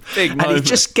attack on, Big moment. And he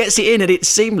just gets it in, and it's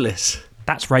seamless.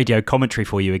 That's radio commentary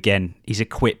for you again. He's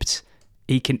equipped.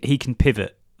 He can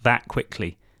pivot that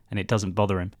quickly. and it doesn't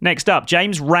bother him. Next up,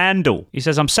 James Randall. He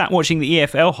says, I'm sat watching the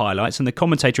EFL highlights and the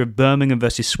commentator of Birmingham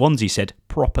versus Swansea said,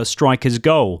 proper striker's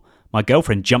goal. My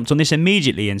girlfriend jumped on this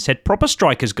immediately and said, proper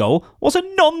striker's goal? What's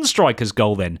a non-striker's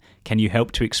goal then? Can you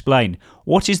help to explain?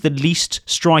 What is the least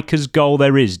striker's goal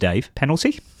there is, Dave?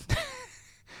 Penalty?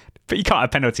 But you can't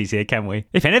have penalties here, can we?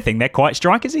 If anything, they're quite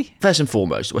strikersy. First and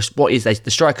foremost, what is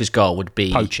the striker's goal would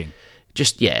be... Poaching.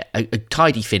 Just, a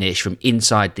tidy finish from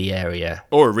inside the area.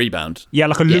 Or a rebound. Yeah,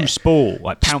 like a loose ball,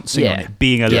 like pouncing on it,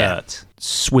 being alert,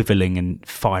 swivelling and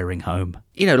firing home.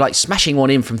 Like smashing one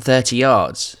in from 30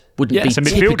 yards. Wouldn't be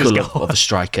typical of a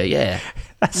striker,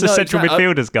 That's a central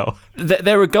midfielder's goal.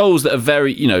 There are goals that are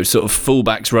very, sort of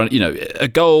fullbacks run. A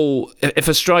goal. If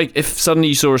suddenly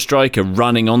you saw a striker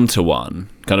running onto one,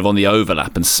 kind of on the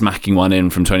overlap and smacking one in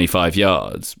from 25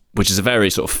 yards, which is a very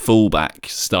sort of fullback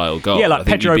style goal. Yeah, like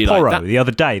Pedro Porro the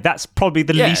other day. That's probably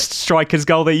the least striker's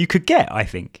goal that you could get, I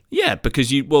think. Yeah, because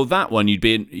that one you'd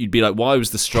be like, why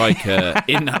was the striker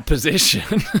in that position?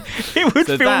 It would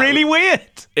feel really weird.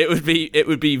 It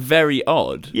would be very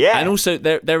odd. Yeah, and also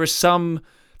there are some.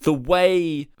 The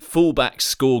way fullbacks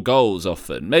score goals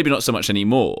often, maybe not so much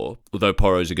anymore, although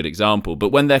Porro's a good example, but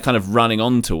when they're kind of running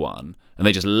onto one and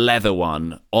they just leather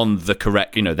one on the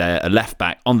correct, they're a left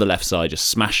back on the left side just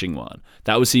smashing one,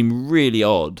 that would seem really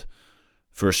odd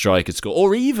for a striker to score.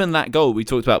 Or even that goal we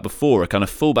talked about before, a kind of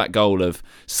fullback goal of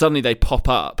suddenly they pop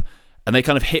up and they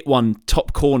kind of hit one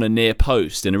top corner near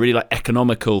post in a really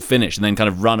economical finish and then kind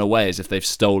of run away as if they've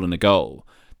stolen a goal.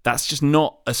 That's just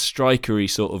not a strikery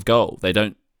sort of goal.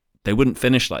 They wouldn't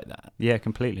finish like that. Yeah,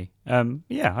 completely. I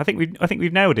think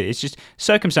we've nailed it. It's just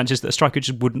circumstances that a striker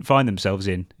just wouldn't find themselves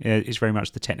in. Is very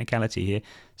much the technicality here.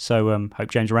 So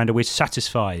hope James Randall is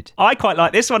satisfied. I quite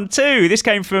like this one too. This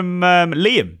came from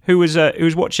Liam, who was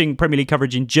watching Premier League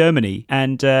coverage in Germany,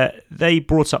 and they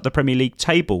brought up the Premier League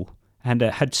table and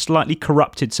had slightly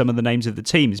corrupted some of the names of the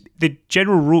teams. The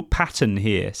general pattern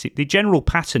here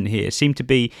seemed to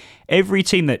be every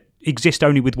team that exists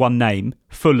only with one name,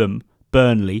 Fulham,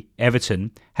 Burnley,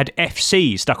 Everton, had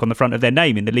FC stuck on the front of their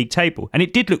name in the league table, and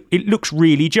it looks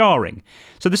really jarring.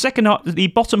 So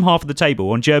the bottom half of the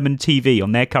table on German TV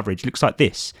on their coverage looks like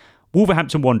this: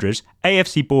 Wolverhampton Wanderers,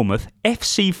 AFC Bournemouth,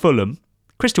 FC Fulham,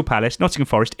 Crystal Palace, Nottingham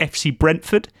Forest, FC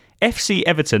Brentford, FC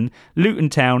Everton, Luton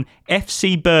Town,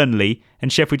 FC Burnley, and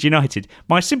Sheffield United.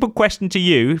 My simple question to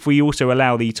you, if we also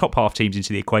allow the top half teams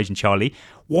into the equation, Charlie,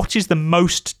 what is the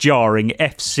most jarring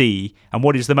FC and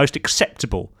what is the most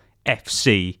acceptable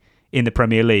FC in the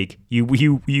Premier League?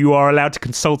 You are allowed to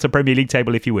consult a Premier League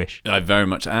table if you wish. I very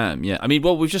much am, yeah. I mean,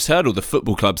 we've just heard all the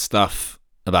football club stuff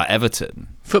about Everton.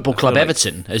 Football Club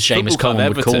Everton, as Seamus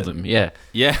Coleman would call them, yeah.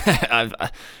 Yeah,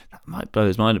 that might blow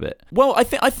his mind a bit. Well,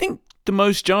 I think the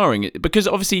most jarring, because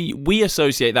obviously we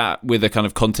associate that with a kind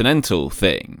of continental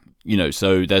thing,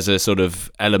 so there's a sort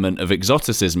of element of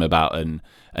exoticism about an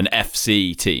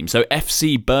FC team. So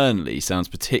FC Burnley sounds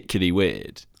particularly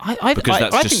weird. I think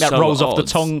that rolls off the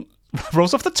tongue.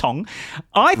 Rolls off the tongue.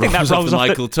 I think that rolls off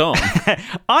Michael Tongue.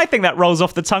 I think that rolls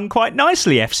off the tongue quite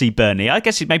nicely. FC Burnley. I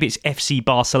guess maybe it's FC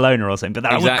Barcelona or something,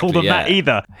 but I wouldn't call them that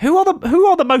either. Who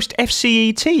are the most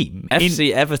FCE team?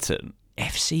 FC Everton.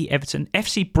 FC Everton.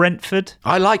 FC Brentford.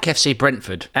 I like FC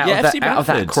Brentford. Out of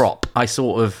that crop, I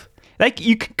sort of.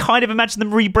 You can kind of imagine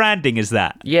them rebranding as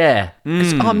that. Yeah.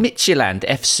 Because Midtjylland,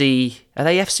 FC... Are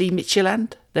they FC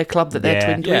Midtjylland? Their club that they're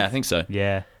twinned with? Yeah, I think so.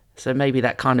 Yeah. So maybe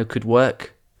that kind of could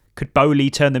work. Could Bowley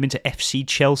turn them into FC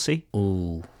Chelsea?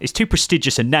 Ooh. It's too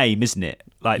prestigious a name, isn't it?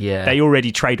 They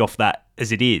already trade off that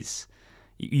as it is.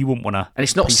 You wouldn't want to... And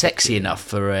it's not sexy enough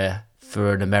for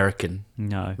an American.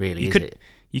 No. Really, is it?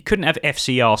 You couldn't have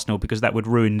FC Arsenal because that would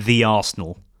ruin the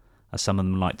Arsenal, as some of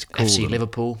them like to call FC them.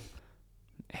 Liverpool.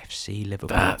 FC Liverpool.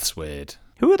 That's weird.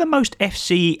 Who are the most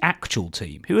FC actual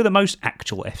team? Who are the most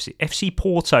actual FC? FC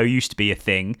Porto used to be a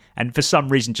thing, and for some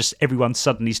reason just everyone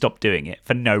suddenly stopped doing it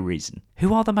for no reason.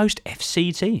 Who are the most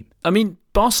FC team? I mean,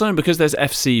 Barcelona, because there's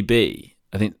FCB,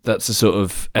 I think that's a sort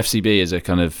of... FCB is a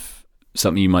kind of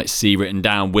something you might see written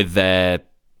down with their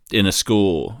inner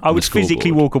score. I would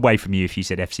physically walk away from you if you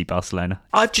said FC Barcelona.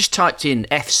 I've just typed in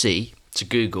FC to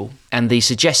Google, and the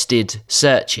suggested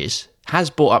searches has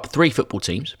brought up three football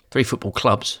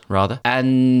clubs,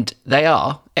 and they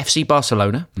are FC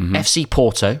Barcelona, FC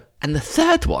Porto, and the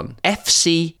third one,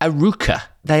 FC Arouca.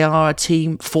 They are a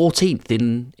team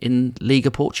 14th in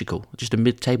Liga Portugal, just a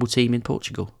mid-table team in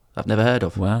Portugal I've never heard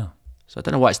of. Wow. So I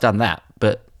don't know why it's done that,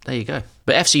 but there you go.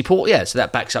 But FC Porto, yeah, so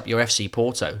that backs up your FC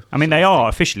Porto. I mean, they are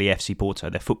officially FC Porto.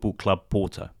 They're Football Club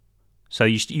Porto. So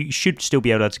you should still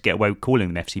be able to get away with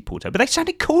calling them FC Porto. But they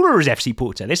sounded cooler as FC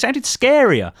Porto. They sounded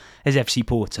scarier as FC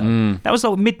Porto. That was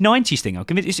like a mid-90s thing.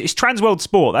 It's Transworld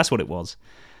Sport, that's what it was.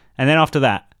 And then after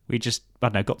that, we just,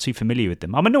 got too familiar with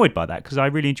them. I'm annoyed by that because I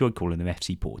really enjoyed calling them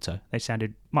FC Porto. They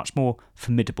sounded much more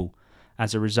formidable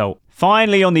as a result.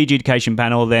 Finally, on the adjudication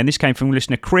panel then, this came from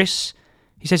listener Chris.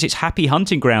 He says it's Happy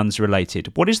Hunting Grounds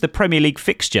related. What is the Premier League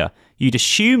fixture you'd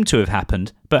assume to have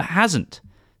happened but hasn't?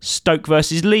 Stoke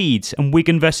versus Leeds and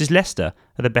Wigan versus Leicester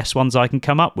are the best ones I can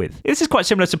come up with. This is quite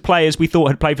similar to players we thought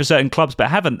had played for certain clubs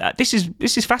but haven't. This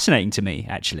is fascinating to me,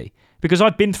 actually, because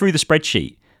I've been through the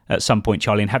spreadsheet at some point,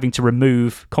 Charlie, and having to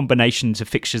remove combinations of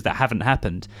fixtures that haven't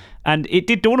happened. And it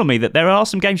did dawn on me that there are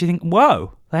some games you think,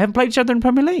 whoa, they haven't played each other in the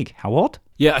Premier League. How odd.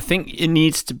 Yeah, I think it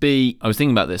needs to be... I was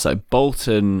thinking about this, like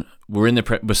Bolton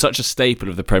were such a staple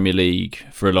of the Premier League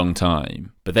for a long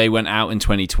time, but they went out in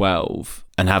 2012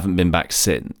 and haven't been back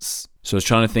since. So I was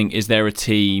trying to think, is there a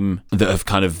team that have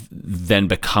kind of then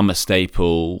become a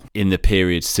staple in the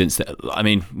period since...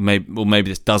 maybe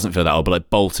this doesn't feel that old, but like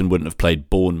Bolton wouldn't have played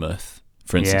Bournemouth,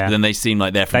 for instance. Yeah. But then they seem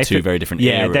like they're from two very different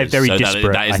eras. Yeah, they're very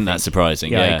disparate. That isn't that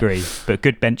surprising. Yeah, I agree. But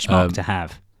good benchmark to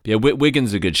have. Yeah,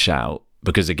 Wigan's a good shout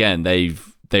because, again, they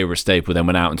were a staple, then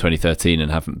went out in 2013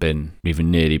 and haven't been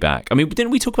even nearly back. I mean,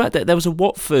 didn't we talk about that? There was a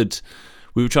Watford...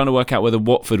 We were trying to work out whether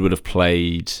Watford would have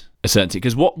played a certain team.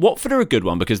 Because Watford are a good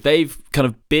one because they've kind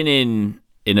of been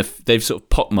they've sort of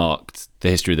pockmarked the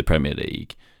history of the Premier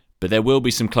League. But there will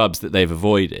be some clubs that they've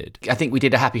avoided. I think we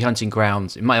did a Happy Hunting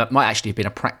Grounds. It might actually have been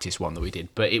a practice one that we did.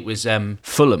 But it was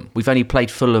Fulham. We've only played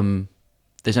Fulham...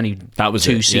 There's only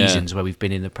two seasons where we've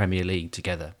been in the Premier League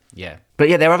together. Yeah. But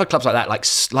yeah, there are other clubs like that,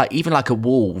 like even like a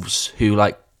Wolves who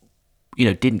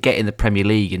didn't get in the Premier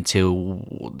League until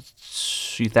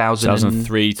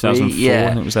 2003, 2004, yeah.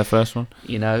 I think was their first one.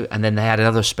 And then they had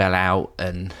another spell out,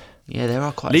 and yeah, there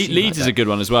are quite a few Leeds like is a good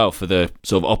one as well for the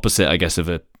sort of opposite, I guess,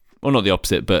 not the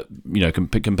opposite, but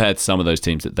compared to some of those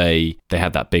teams that they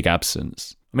had that big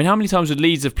absence. I mean, how many times would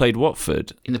Leeds have played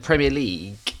Watford? In the Premier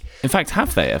League? In fact,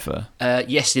 have they ever?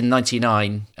 Yes, in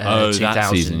 99, 2000. That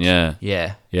season, yeah.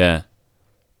 Yeah.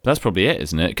 That's probably it,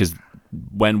 isn't it? Because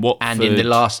when Watford...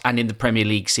 And in the Premier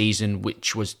League season,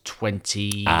 which was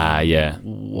 22.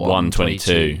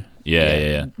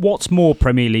 Yeah. What's more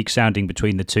Premier League sounding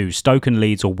between the two, Stoke and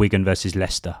Leeds or Wigan versus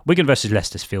Leicester? Wigan versus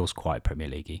Leicester feels quite Premier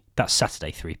League-y. That's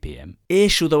Saturday, 3 p.m.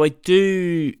 Ish, although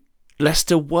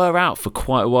Leicester were out for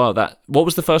quite a while. What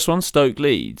was the first one? Stoke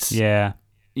Leeds? Yeah.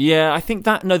 Yeah, I think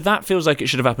that feels like it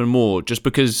should have happened more, just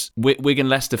because Wigan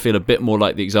Leicester feel a bit more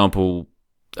like the example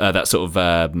that sort of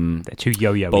they're too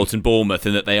yo-yo Bolton Bournemouth,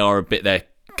 in that they're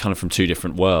kind of from two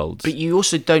different worlds. But you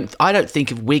also I don't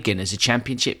think of Wigan as a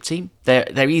championship team.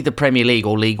 They're either Premier League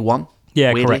or League One.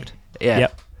 Yeah, weirdly. Correct. Yeah.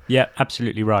 Yep,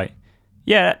 absolutely right.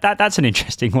 Yeah, that's an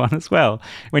interesting one as well.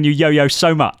 When you yo-yo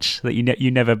so much that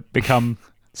you never become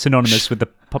synonymous with the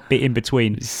bit in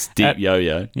between. Steep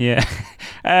yo-yo. Yeah.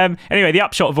 Anyway, the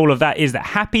upshot of all of that is that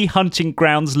Happy Hunting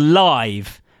Grounds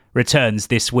Live returns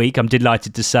this week, I'm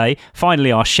delighted to say.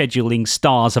 Finally, our scheduling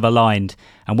stars have aligned,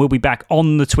 and we'll be back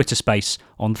on the Twitter space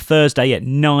on Thursday at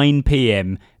 9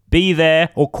 p.m. Be there,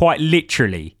 or quite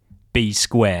literally, be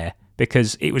square,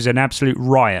 because it was an absolute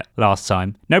riot last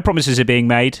time. No promises are being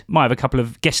made. Might have a couple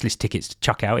of guest list tickets to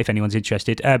chuck out if anyone's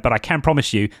interested, but I can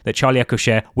promise you that Charlie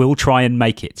Eccleshare will try and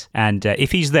make it. And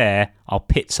if he's there, I'll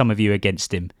pit some of you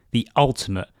against him. The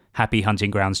ultimate Happy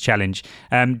Hunting Grounds challenge.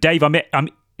 Dave, I'm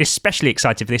especially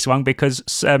excited for this one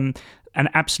because an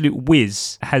absolute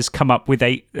whiz has come up with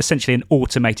essentially an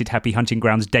automated Happy Hunting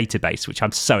Grounds database, which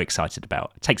I'm so excited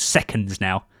about. It takes seconds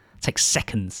now.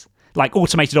 Like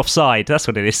automated offside, that's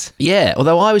what it is. Yeah,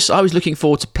 although I was looking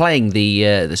forward to playing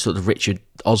the sort of Richard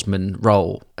Osman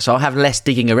role, so I'll have less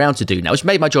digging around to do now, which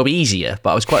made my job easier.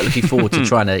 But I was quite looking forward to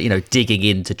trying to digging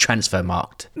into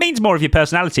Transfermarkt. Means more of your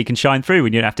personality can shine through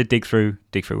when you don't have to dig through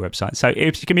websites. So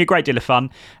it can be a great deal of fun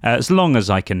as long as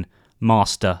I can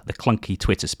master the clunky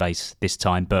Twitter space this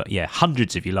time. But yeah,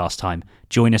 hundreds of you last time.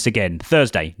 Join us again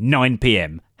Thursday 9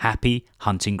 p.m. Happy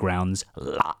Hunting Grounds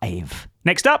Live.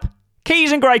 Next up,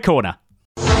 Keys and Grey Corner.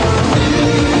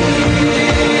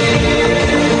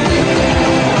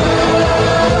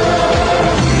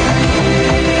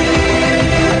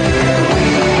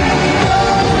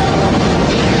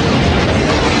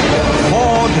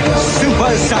 Ford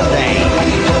Super Sunday.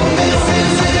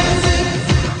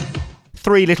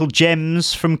 3 little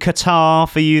gems from Qatar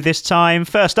for you this time.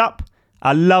 First up,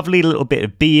 a lovely little bit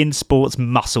of beIN Sports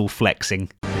muscle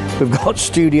flexing. We've got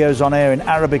studios on air in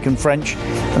Arabic and French,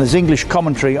 and there's English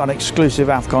commentary on exclusive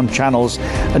AFCON channels.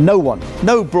 And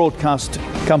no broadcast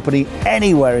company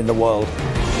anywhere in the world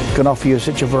can offer you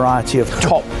such a variety of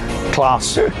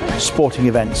top-class sporting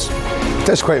events.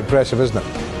 That's quite impressive, isn't it?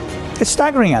 It's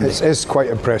staggering, Andy. It is quite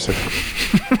impressive.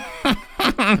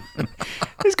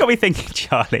 It's got me thinking,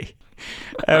 Charlie.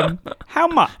 How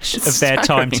much of their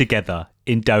time together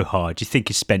in Doha do you think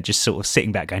is spent just sort of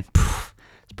sitting back going,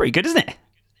 it's pretty good, isn't it?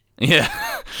 Yeah.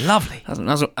 Lovely.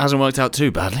 Hasn't worked out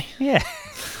too badly. Yeah.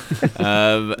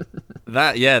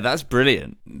 That's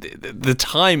brilliant. The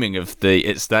timing of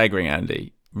it's staggering,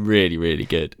 Andy. Really, really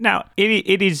good. Now,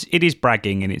 it is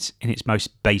bragging in its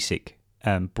most basic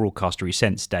broadcastery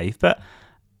sense, Dave, but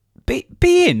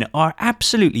beIN are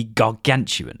absolutely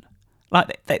gargantuan.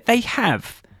 Like they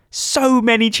have so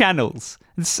many channels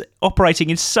operating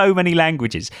in so many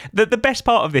languages. The best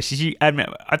part of this is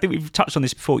I think we've touched on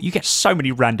this before, you get so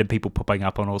many random people popping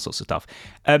up on all sorts of stuff.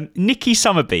 Nicky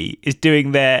Summerby is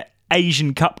doing their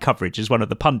Asian Cup coverage as one of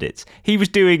the pundits. He was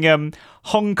doing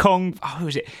Hong Kong. Who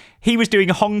was it? He was doing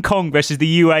Hong Kong versus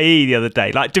the UAE the other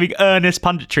day, like doing earnest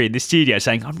punditry in the studio,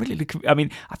 saying, "I'm really looking. I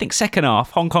mean, I think second half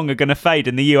Hong Kong are going to fade,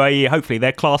 and the UAE, hopefully,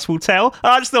 their class will tell."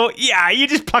 I just thought, yeah, you're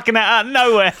just plucking that out of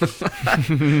nowhere.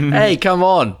 Hey, come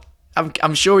on!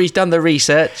 I'm sure he's done the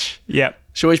research. Yeah,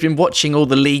 sure he's been watching all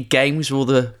the league games with all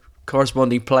the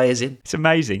corresponding players in. It's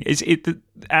amazing. It's an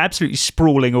absolutely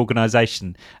sprawling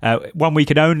organisation. One we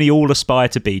can only all aspire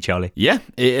to be, Charlie. Yeah,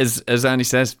 it is, as Andy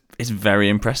says, it's very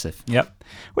impressive. Yep.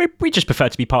 We just prefer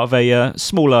to be part of a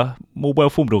smaller, more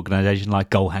well-formed organisation like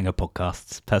Goalhanger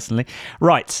Podcasts, personally.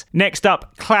 Right, next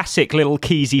up, classic little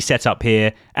Keysy setup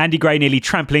here. Andy Gray nearly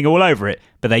trampling all over it,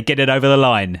 but they get it over the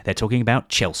line. They're talking about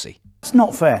Chelsea. It's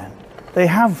not fair. They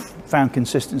have found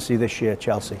consistency this year,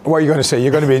 Chelsea. What are you going to say?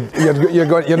 You're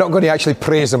not going to actually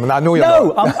praise them, and I know you're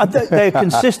not. No, they're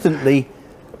consistently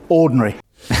ordinary.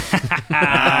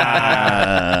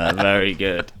 Very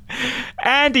good.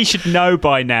 Andy should know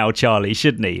by now, Charlie,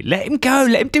 shouldn't he? Let him go.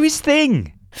 Let him do his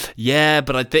thing. Yeah,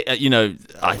 but I think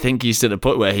I think he's to the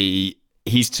point where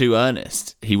he's too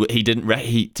earnest. He didn't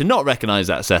to not recognise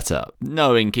that setup,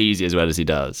 knowing Keysy as well as he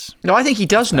does. No, I think he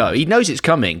does know. He knows it's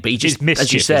coming, but he just,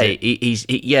 as you say,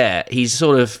 he's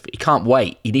sort of, he can't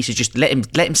wait. He needs to just let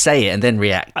him say it and then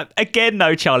react. Again,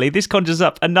 though, Charlie, this conjures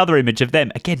up another image of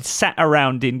them again sat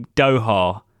around in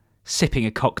Doha, sipping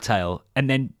a cocktail, and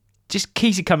then just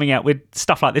Keysy coming out with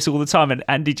stuff like this all the time, and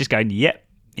Andy just going, yep,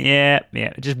 yeah,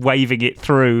 just waving it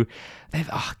through.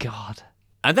 Oh God.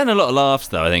 And then a lot of laughs,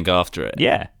 though, I think, after it.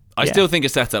 Yeah. I still think a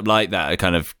setup like that,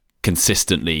 kind of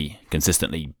consistently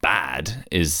bad,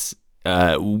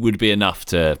 would be enough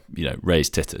to, raise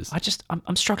titters.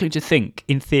 I'm struggling to think,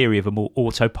 in theory, of a more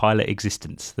autopilot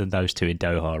existence than those two in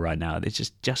Doha right now. They're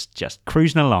just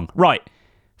cruising along. Right.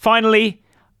 Finally,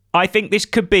 I think this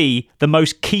could be the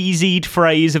most Keysied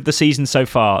phrase of the season so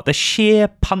far. The sheer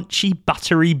punchy,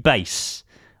 buttery bass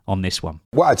on this one.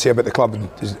 What I'd say about the club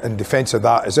in defence of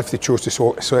that is if they chose to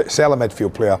sell a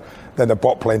midfield player, then they've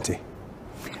bought plenty.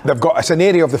 It's an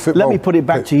area of the football. Let me put it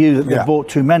back to you that they've bought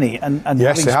too many, and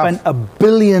yes, having spent £1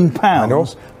 billion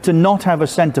to not have a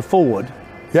centre forward,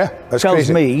 tells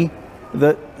crazy. Me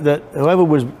that whoever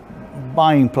was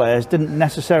buying players didn't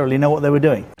necessarily know what they were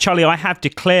doing. Charlie, I have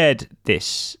declared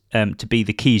this to be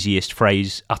the Keysiest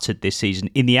phrase uttered this season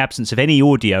in the absence of any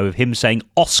audio of him saying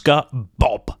Oscar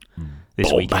Bob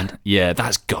this weekend. Yeah,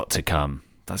 that's got to come.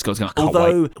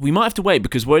 Although we might have to wait,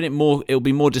 because it'll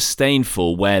be more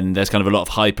disdainful when there's kind of a lot of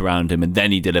hype around him and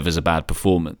then he delivers a bad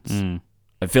performance.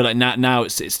 I feel like now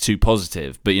it's too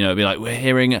positive, but it'll be like we're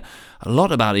hearing a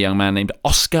lot about a young man named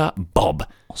Oscar Bob.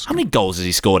 How many goals has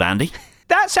he scored, Andy?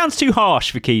 That sounds too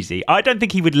harsh for Keysy. I don't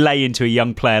think he would lay into a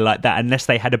young player like that unless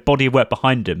they had a body of work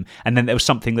behind him and then there was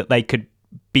something that they could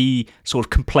be sort of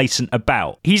complacent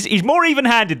about. He's more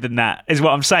even-handed than that, is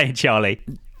what I'm saying, Charlie.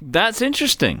 That's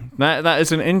interesting. That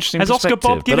is an interesting perspective. Has Oscar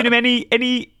Bob given him any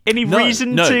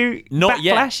reason to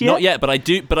backlash yet? Not yet, but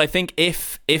I think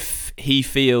if he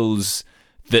feels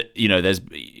that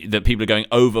that people are going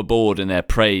overboard in their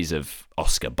praise of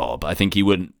Oscar Bob, I think he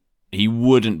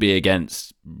wouldn't be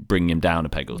against bringing him down a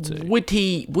peg or two. Would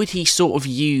he sort of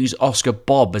use Oscar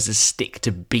Bob as a stick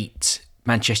to beat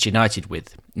Manchester United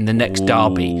with in the next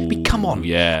derby? I mean, come on.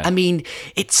 Yeah. I mean,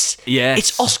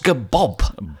 it's Oscar Bob.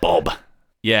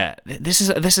 Yeah, this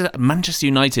is Manchester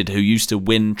United who used to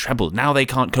win treble. Now they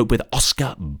can't cope with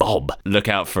Oscar Bob. Look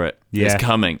out for it. Yeah, it's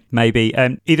coming. Maybe.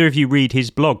 Either of you read his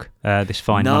blog this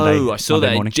fine Monday? No, I saw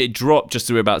that morning. It dropped just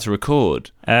as we were about to record.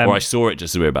 Or I saw it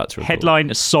just as we were about to record.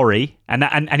 Headline, sorry. And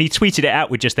he tweeted it out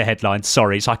with just the headline,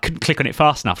 sorry. So I couldn't click on it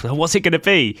fast enough. What's it going to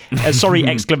be? Sorry,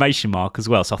 exclamation mark as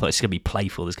well. So I thought it's going to be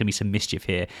playful. There's going to be some mischief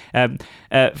here.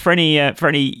 For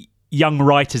any young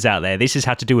writers out there, this is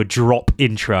how to do a drop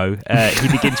intro. He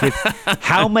begins with,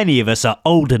 how many of us are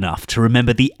old enough to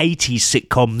remember the 80s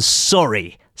sitcom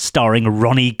Sorry, starring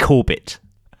Ronnie Corbett?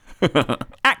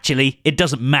 Actually, it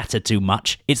doesn't matter too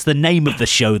much. It's the name of the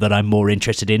show that I'm more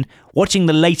interested in. Watching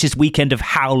the latest weekend of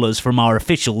Howlers from our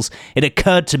officials, it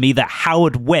occurred to me that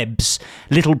Howard Webb's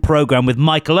little programme with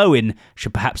Michael Owen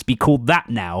should perhaps be called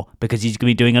that now, because he's going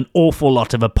to be doing an awful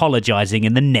lot of apologising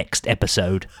in the next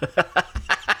episode.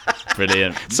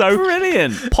 Brilliant. So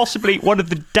brilliant. Possibly one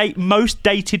of the most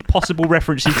dated possible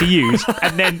references to use,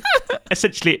 and then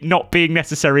essentially it not being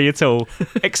necessary at all.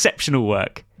 Exceptional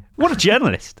work. What a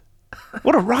journalist.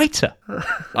 What a writer.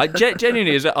 I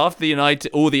genuinely, after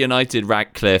all the United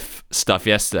Radcliffe stuff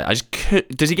yesterday, I just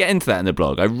does he get into that in the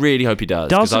blog? I really hope he does.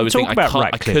 Doesn't talk about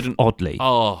Radcliffe, oddly.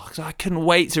 Oh, because I couldn't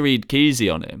wait to read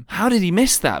Kesey on him. How did he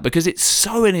miss that? Because it's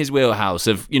so in his wheelhouse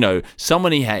of,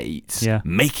 someone he hates,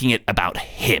 making it about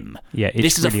him. Yeah,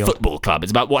 this is really a football club.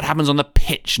 It's about what happens on the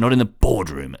pitch, not in the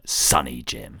boardroom at Sunny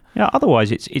Jim. Yeah, otherwise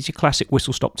it's your classic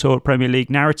whistle-stop tour Premier League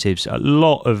narratives. A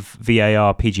lot of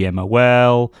VAR,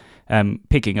 PGMOL,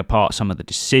 picking apart some of the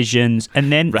decisions,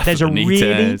 and then there's a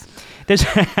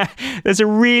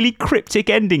really cryptic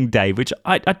ending, Dave, which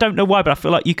I don't know why, but I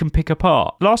feel like you can pick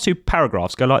apart. The last two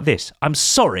paragraphs go like this. I'm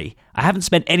sorry, I haven't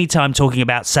spent any time talking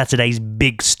about Saturday's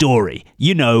big story.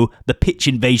 The pitch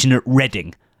invasion at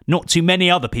Reading. Not too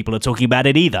many other people are talking about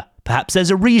it either. Perhaps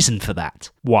there's a reason for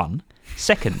that. One.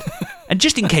 Second, and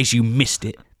just in case you missed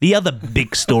it, the other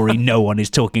big story no one is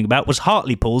talking about was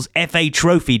Hartlepool's FA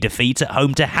Trophy defeat at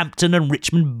home to Hampton and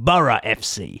Richmond Borough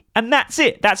FC. And that's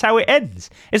it. That's how it ends.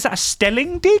 Is that a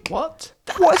Stelling dig? What?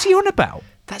 What is he on about?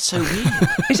 That's so weird.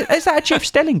 Is that a Jeff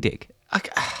Stelling dig?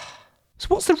 So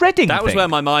what's the Reading That was thing? where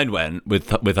my mind went with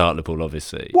Hartlepool,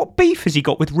 obviously. What beef has he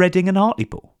got with Reading and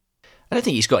Hartlepool? I don't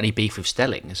think he's got any beef with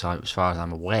Stelling, as far as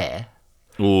I'm aware.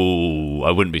 Oh, I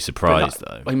wouldn't be surprised,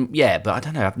 though. But I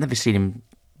don't know. I've never seen him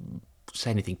say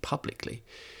anything publicly.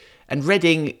 And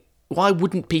Reading, why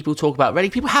wouldn't people talk about Reading?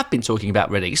 People have been talking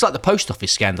about Reading. It's like the post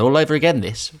office scandal all over again,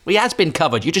 this. It has been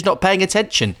covered. You're just not paying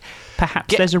attention.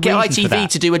 Perhaps there's a reason Get ITV for that.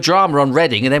 to do a drama on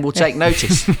Reading and then we'll take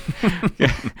notice.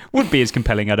 Wouldn't be as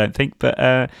compelling, I don't think,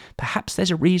 but perhaps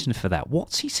there's a reason for that.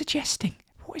 What's he suggesting?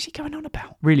 What is he going on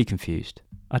about? Really confused.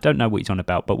 I don't know what he's on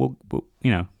about, but we'll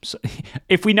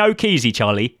if we know Kesey,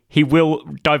 Charlie, he will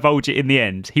divulge it in the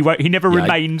end. He won't. He never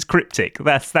remains cryptic.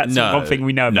 That's one thing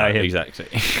we know about him. Exactly.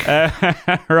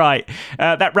 Right.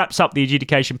 That wraps up the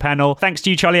adjudication panel. Thanks to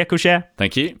you, Charlie Eccleshare.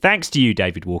 Thank you. Thanks to you,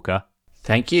 David Walker.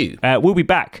 Thank you. We'll be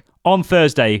back on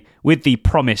Thursday with the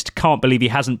promised Can't Believe He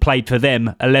Hasn't Played for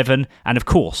Them 11, and of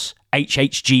course,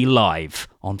 HHG Live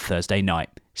on Thursday night.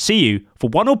 See you for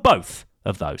one or both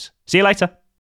of those. See you later.